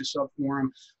Affordable Watches subforum.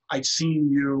 I'd seen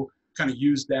you kind of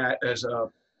use that as a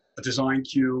design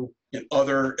cue in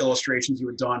other illustrations you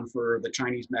had done for the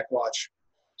Chinese mech watch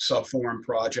subforum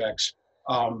projects.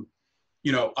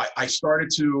 I started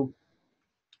to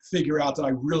figure out that I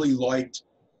really liked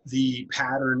the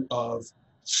pattern of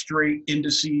straight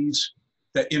indices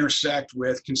that intersect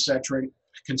with concentric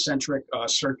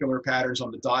circular patterns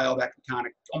on the dial that can kind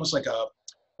of almost like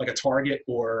a target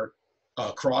or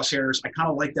crosshairs. I kind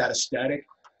of like that aesthetic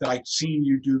that I've seen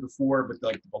you do before with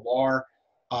like the Valar.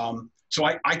 So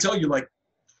I tell you, like,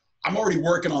 I'm already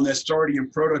working on this. It's already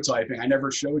in prototyping. I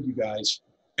never showed you guys,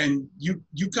 and you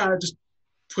kind of just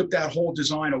put that whole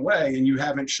design away, and you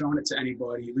haven't shown it to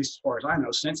anybody, at least as far as I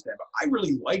know, since then. But I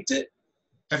really liked it.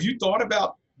 Have you thought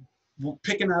about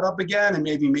picking that up again and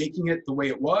maybe making it the way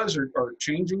it was, or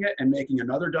changing it and making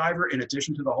another diver in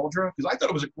addition to the Huldra? Because I thought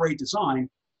it was a great design,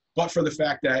 but for the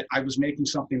fact that I was making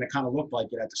something that kind of looked like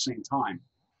it at the same time.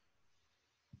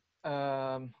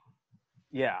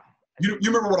 Yeah. You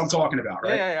remember what I'm talking about,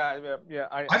 right? Yeah.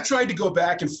 I've tried to go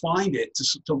back and find it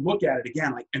to look at it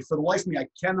again, and for the life of me, I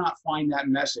cannot find that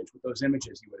message with those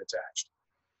images you had attached.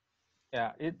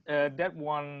 Yeah, that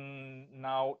one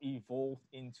now evolved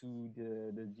into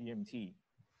the GMT.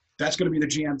 That's going to be the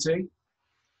GMT?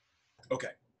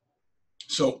 Okay.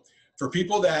 So for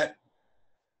people that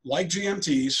like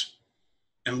GMTs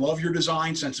and love your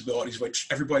design sensibilities, which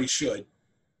everybody should,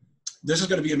 this is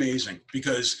going to be amazing,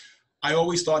 because I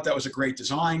always thought that was a great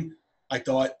design. I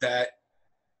thought that,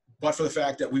 but for the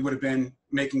fact that we would have been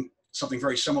making something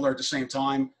very similar at the same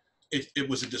time, it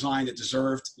was a design that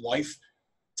deserved life.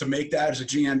 To make that as a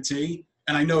GMT,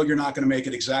 and I know you're not going to make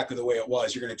it exactly the way it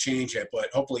was. You're going to change it,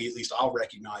 but hopefully at least I'll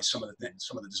recognize some of the things,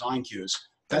 some of the design cues.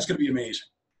 That's going to be amazing.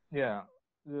 Yeah.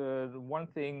 The one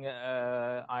thing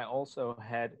I also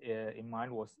had in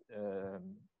mind was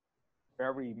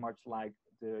very much like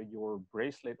your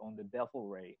bracelet on the Devil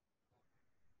Ray.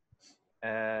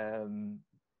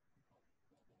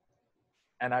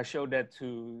 And I showed that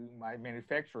to my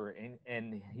manufacturer,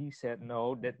 and he said,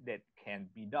 no, that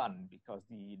can't be done, because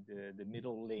the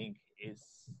middle link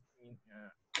is...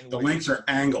 the links are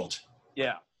angled.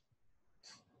 Yeah.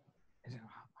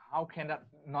 How can that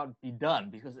not be done?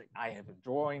 Because I have a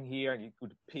drawing here, and you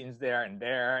put pins there, and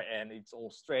it's all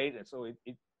straight, and so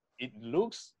it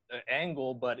looks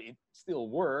angled, but it still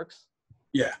works.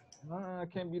 Yeah.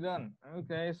 Can't be done.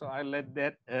 Okay, so I let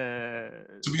that...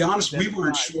 to be honest, we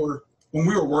weren't sure. When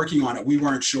we were working on it, we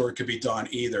weren't sure it could be done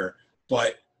either.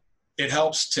 But it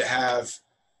helps to have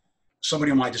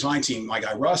somebody on my design team, my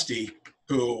guy Rusty,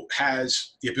 who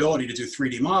has the ability to do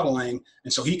 3D modeling.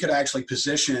 And so he could actually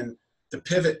position the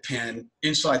pivot pin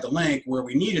inside the link where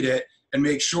we needed it and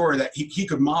make sure that he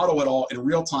could model it all in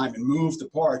real time and move the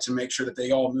parts and make sure that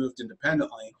they all moved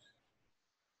independently.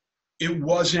 It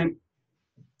wasn't,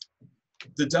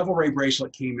 the Devil Ray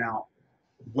bracelet came out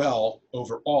well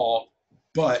overall,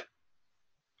 but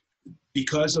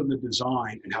because of the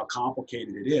design and how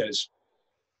complicated it is,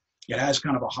 it has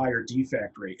kind of a higher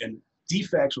defect rate. And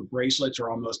defects with bracelets are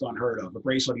almost unheard of. The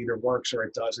bracelet either works or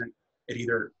it doesn't. It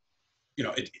either, you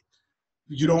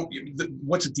know,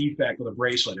 what's a defect with a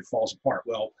bracelet? It falls apart.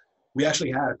 Well, we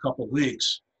actually had a couple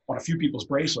links on a few people's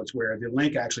bracelets where the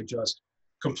link actually just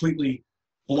completely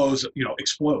blows, you know,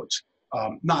 explodes.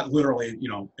 Not literally, you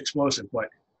know, explosive, but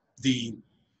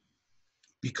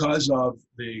because of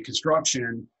the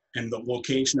construction and the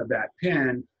location of that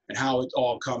pin and how it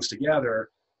all comes together,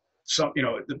 so, you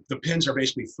know, the pins are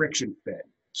basically friction fit.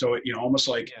 So, it, you know, almost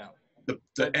like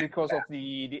because of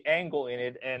the angle in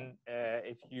it, and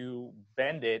if you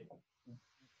bend it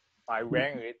by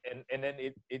wrangling it, and then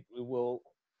it will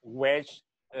wedge.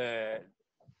 The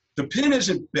pin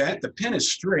isn't bent, the pin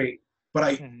is straight, but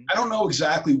I don't know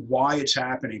exactly why it's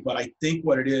happening, but I think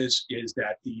what it is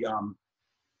that the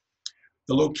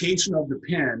location of the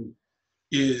pin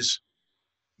is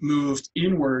moved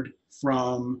inward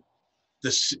from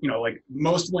this, you know, like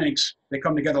most links, they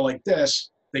come together like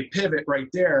this, they pivot right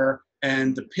there,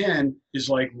 and the pin is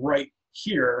like right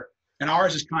here, and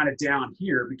ours is kind of down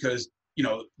here because, you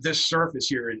know, this surface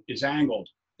here is angled,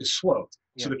 is sloped.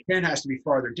 Yeah. So the pin has to be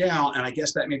farther down, and I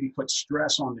guess that maybe puts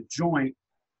stress on the joint.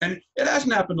 And it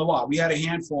hasn't happened a lot. We had a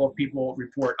handful of people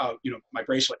report, oh, you know, my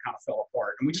bracelet kind of fell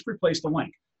apart, and we just replaced the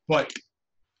link. But,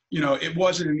 you know, it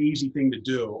wasn't an easy thing to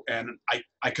do, and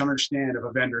I can understand if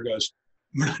a vendor goes,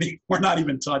 we're not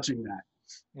even touching that.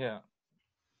 Yeah.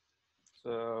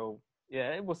 So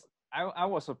yeah, it was. I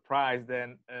was surprised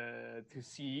then to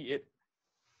see it.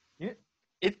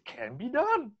 It can be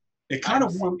done. It kind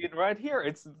of it right here.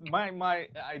 It's my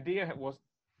idea was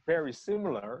very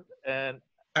similar, and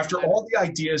after all the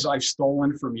ideas I've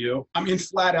stolen from you, I mean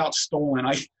flat out stolen.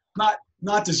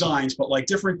 Not designs, but like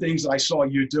different things that I saw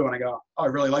you do, and I go, oh, I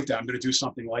really like that. I'm going to do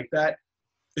something like that.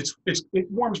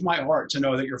 It warms my heart to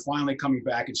know that you're finally coming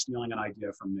back and stealing an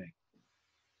idea from me.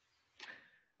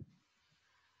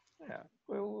 Yeah,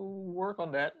 we'll work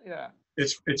on that. Yeah.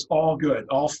 It's all good,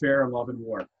 all fair in love and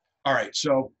war. All right,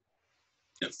 so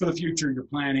for the future, you're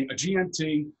planning a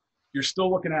GMT. You're still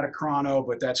looking at a chrono,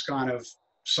 but that's kind of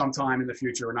sometime in the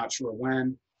future. We're not sure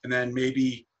when. And then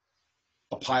maybe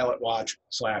a pilot watch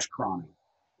 / chrono.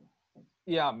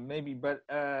 Yeah, maybe, but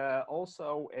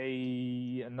also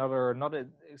another, not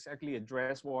exactly a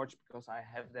dress watch because I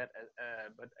have that,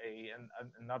 but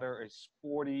another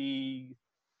sporty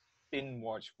thin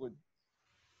watch would.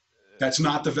 That's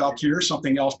not the Valkyr.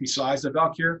 Something else besides the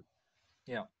Valkyr.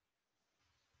 Yeah.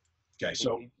 Okay,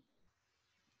 so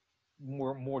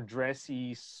more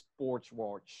dressy sports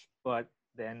watch, but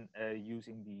then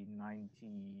using the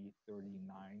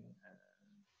 9039.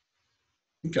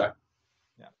 Okay.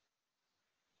 Yeah.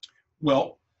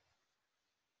 Well,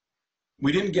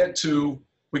 we didn't get to.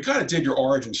 We kind of did your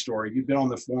origin story. You've been on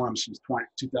the forum since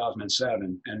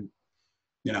 2007, and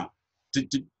you know,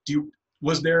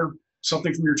 was there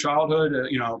something from your childhood?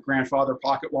 You know, grandfather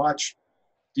pocket watch.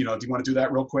 You know, do you want to do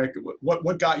that real quick?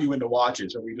 What got you into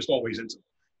watches? Are we just always into?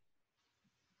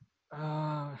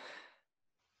 I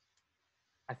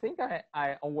think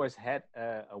I always had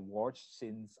a watch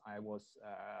since I was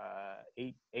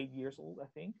 8 years old, I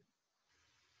think.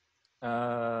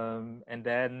 And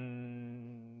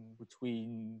then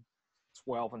between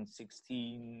 12 and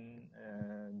 16,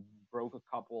 broke a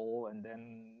couple, and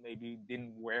then maybe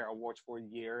didn't wear a watch for a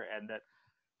year, and that.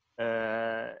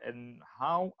 And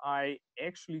how I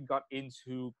actually got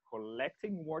into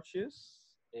collecting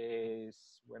watches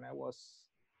is when I was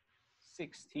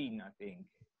 16, I think.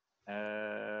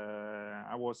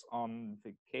 I was on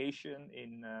vacation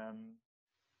in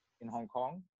Hong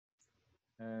Kong,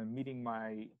 meeting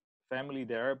my family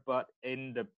there. But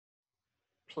in the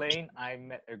plane, I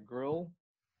met a girl,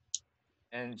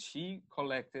 and she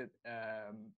collected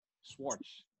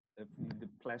Swatch, the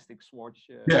plastic Swatch.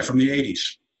 Yeah, from the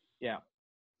 80s. Yeah.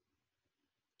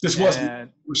 This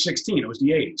wasn't, we were 16, it was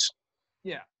the 80s.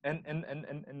 Yeah,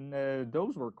 and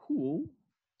those were cool.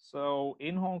 So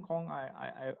in Hong Kong,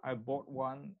 I bought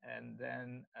one, and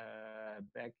then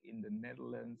back in the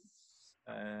Netherlands,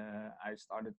 I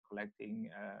started collecting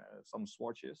some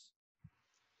Swatches.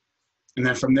 And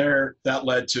then from there, that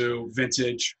led to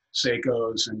vintage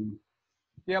Seikos and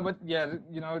Yeah, but yeah,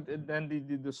 then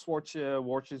the Swatch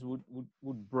watches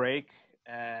would break,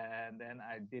 and then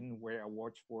I didn't wear a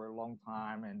watch for a long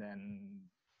time, and then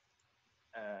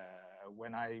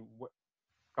when I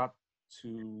got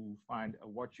to find a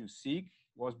What You Seek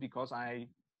was because I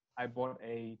bought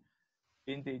a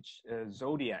vintage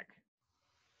Zodiac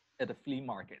at a flea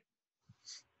market,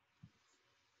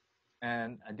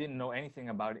 and I didn't know anything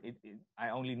about it. I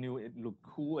only knew it looked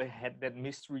cool. It had that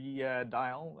mystery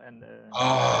dial, and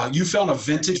You found a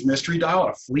vintage mystery dial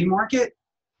at a flea market?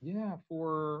 yeah,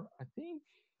 for I think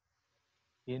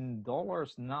in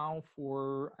dollars now,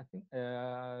 for I think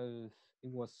it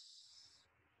was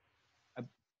I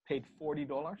paid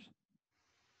 $40.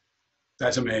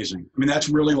 That's amazing. I mean, that's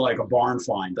really like a barn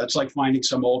find. That's like finding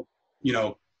some old, you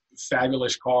know,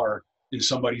 fabulous car in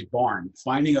somebody's barn.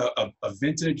 Finding a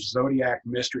vintage Zodiac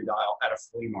mystery dial at a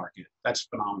flea market. That's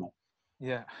phenomenal.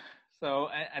 Yeah. So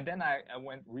and then I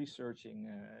went researching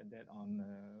that on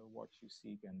What You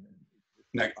Seek, and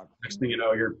Next thing you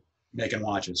know, you're making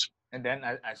watches. and then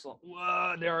I saw,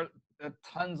 whoa, there are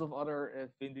tons of other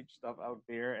vintage stuff out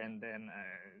there, and then I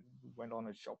went on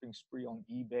a shopping spree on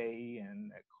eBay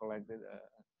and collected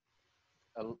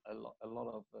a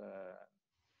lot of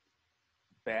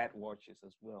bad watches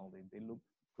as well. They look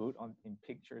good in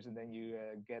pictures, and then you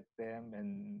get them,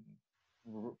 and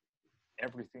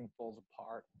everything falls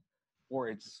apart, or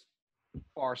it's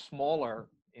far smaller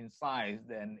in size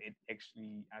than it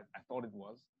actually I thought it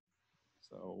was.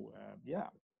 So yeah.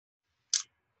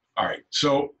 All right.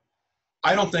 So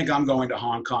I don't think I'm going to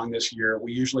Hong Kong this year.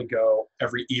 We usually go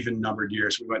every even numbered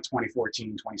years. We went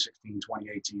 2014, 2016,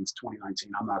 2018,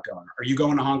 2019. I'm not going. Are you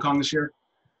going to Hong Kong this year?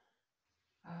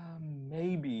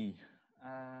 Maybe.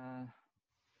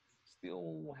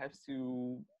 Still have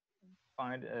to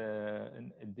find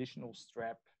an additional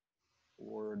strap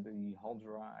for the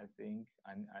Huldra. I think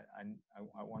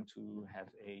I want to have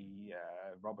a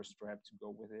rubber strap to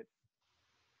go with it.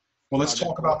 Well, let's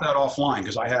talk about that offline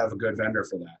because I have a good vendor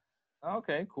for that.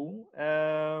 Okay, cool.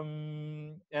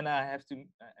 And I have to,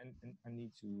 I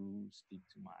need to speak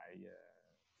to my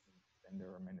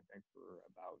vendor or manufacturer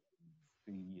about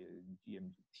the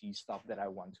GMT stuff that I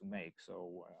want to make.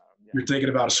 So yeah. You're thinking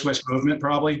about a Swiss movement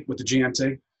probably with the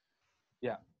GMT?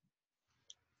 Yeah.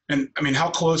 And I mean, how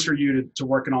close are you to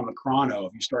working on the chrono?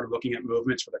 Have you started looking at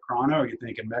movements for the chrono? Are you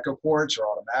thinking mecha quartz or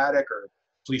automatic, or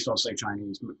please don't say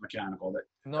Chinese mechanical?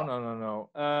 No.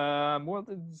 Well,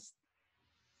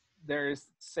 there is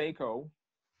Seiko,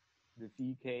 the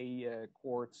VK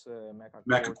quartz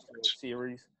mecha quartz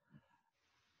series,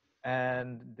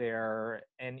 and their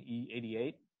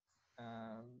NE88.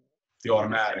 The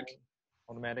automatic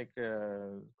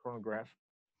chronograph.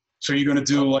 So you're going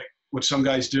to do like what some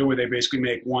guys do, where they basically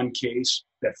make one case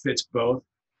that fits both,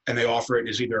 and they offer it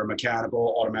as either a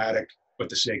mechanical automatic with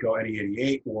the Seiko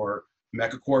NE88 or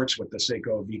mecha quartz with the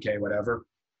Seiko VK whatever.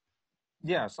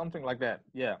 Yeah, something like that.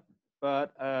 Yeah,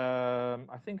 but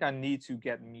I think I need to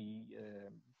get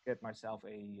myself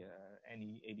a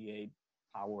NE88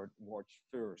 powered watch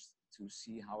first to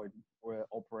see how it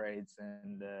operates,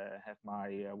 and have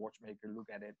my watchmaker look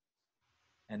at it,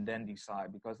 and then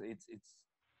decide, because it's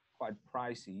quite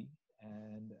pricey,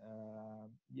 and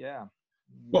yeah.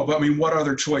 Well, but I mean, what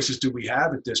other choices do we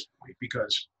have at this point?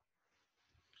 Because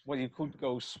well, you could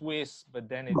go Swiss, but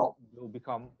then it will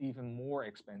become even more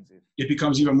expensive. It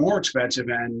becomes even more expensive,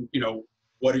 and you know,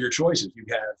 what are your choices? You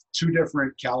have two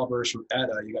different calibers from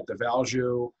ETA. You got the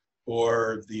Valjoux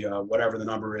or the whatever the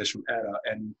number is from ETA,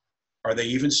 and are they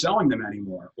even selling them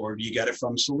anymore? Or do you get it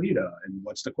from Solita, and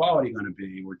what's the quality going to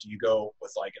be? Or do you go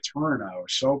with like a Turno or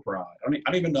Soprod? I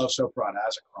don't even know if Soprod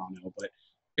has a chrono, but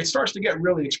it starts to get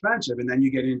really expensive, and then you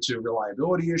get into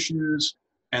reliability issues.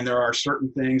 And there are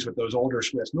certain things with those older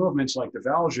Swiss movements, like the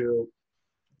Valjoux,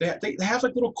 they have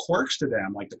like little quirks to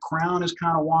them. Like the crown is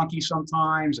kind of wonky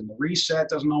sometimes, and the reset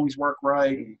doesn't always work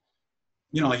right. And,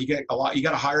 you know, like you get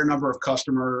a higher number of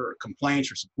customer complaints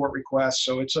or support requests.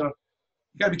 So you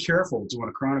got to be careful doing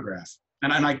a chronograph.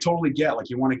 And I totally get, like,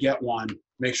 you want to get one,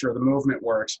 make sure the movement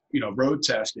works, you know, road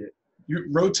test it. You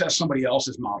road test somebody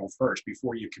else's model first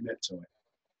before you commit to it.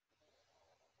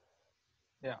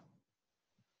 Yeah.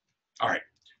 All right.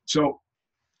 So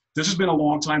this has been a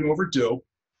long time overdue.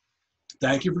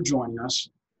 Thank you for joining us.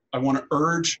 I want to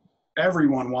urge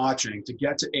everyone watching to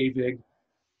get to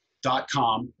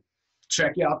Aevig.com.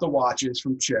 Check out the watches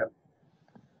from Chip.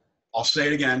 I'll say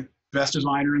it again, best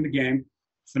designer in the game,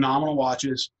 phenomenal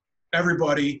watches.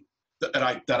 Everybody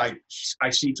that I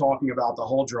see talking about the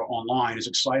Huldra online is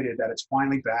excited that it's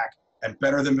finally back and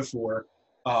better than before.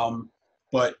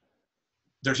 But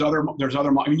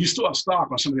I mean, you still have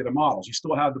stock on some of the other models. You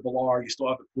still have the Valar, you still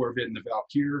have the Corvid and the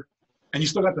Valkyr, and you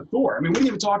still got the Thor. I mean, we didn't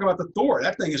even talk about the Thor.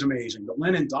 That thing is amazing. The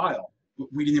linen dial.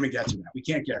 We didn't even get to that. We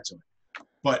can't get to it.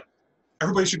 But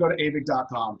everybody should go to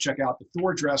Aevig.com, check out the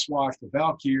Thor dress watch, the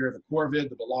Valkyr, the Corvid,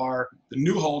 the Valar, the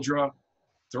new Huldra.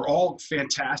 They're all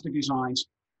fantastic designs,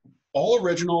 all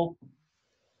original,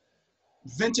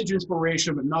 vintage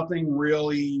inspiration, but nothing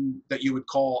really that you would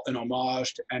call an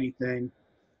homage to anything.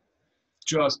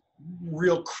 Just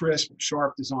real crisp,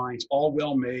 sharp designs, all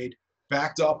well made,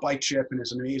 backed up by Chip and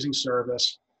his amazing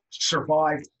service,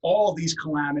 survived all these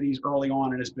calamities early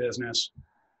on in his business.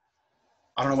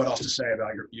 I don't know what else to say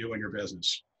about you and your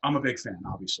business. I'm a big fan,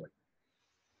 obviously.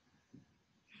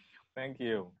 Thank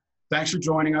you. Thanks for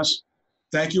joining us.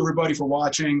 Thank you, everybody, for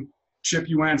watching. Chip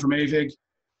Yuen from Aevig.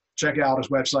 Check out his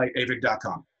website,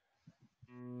 aevig.com.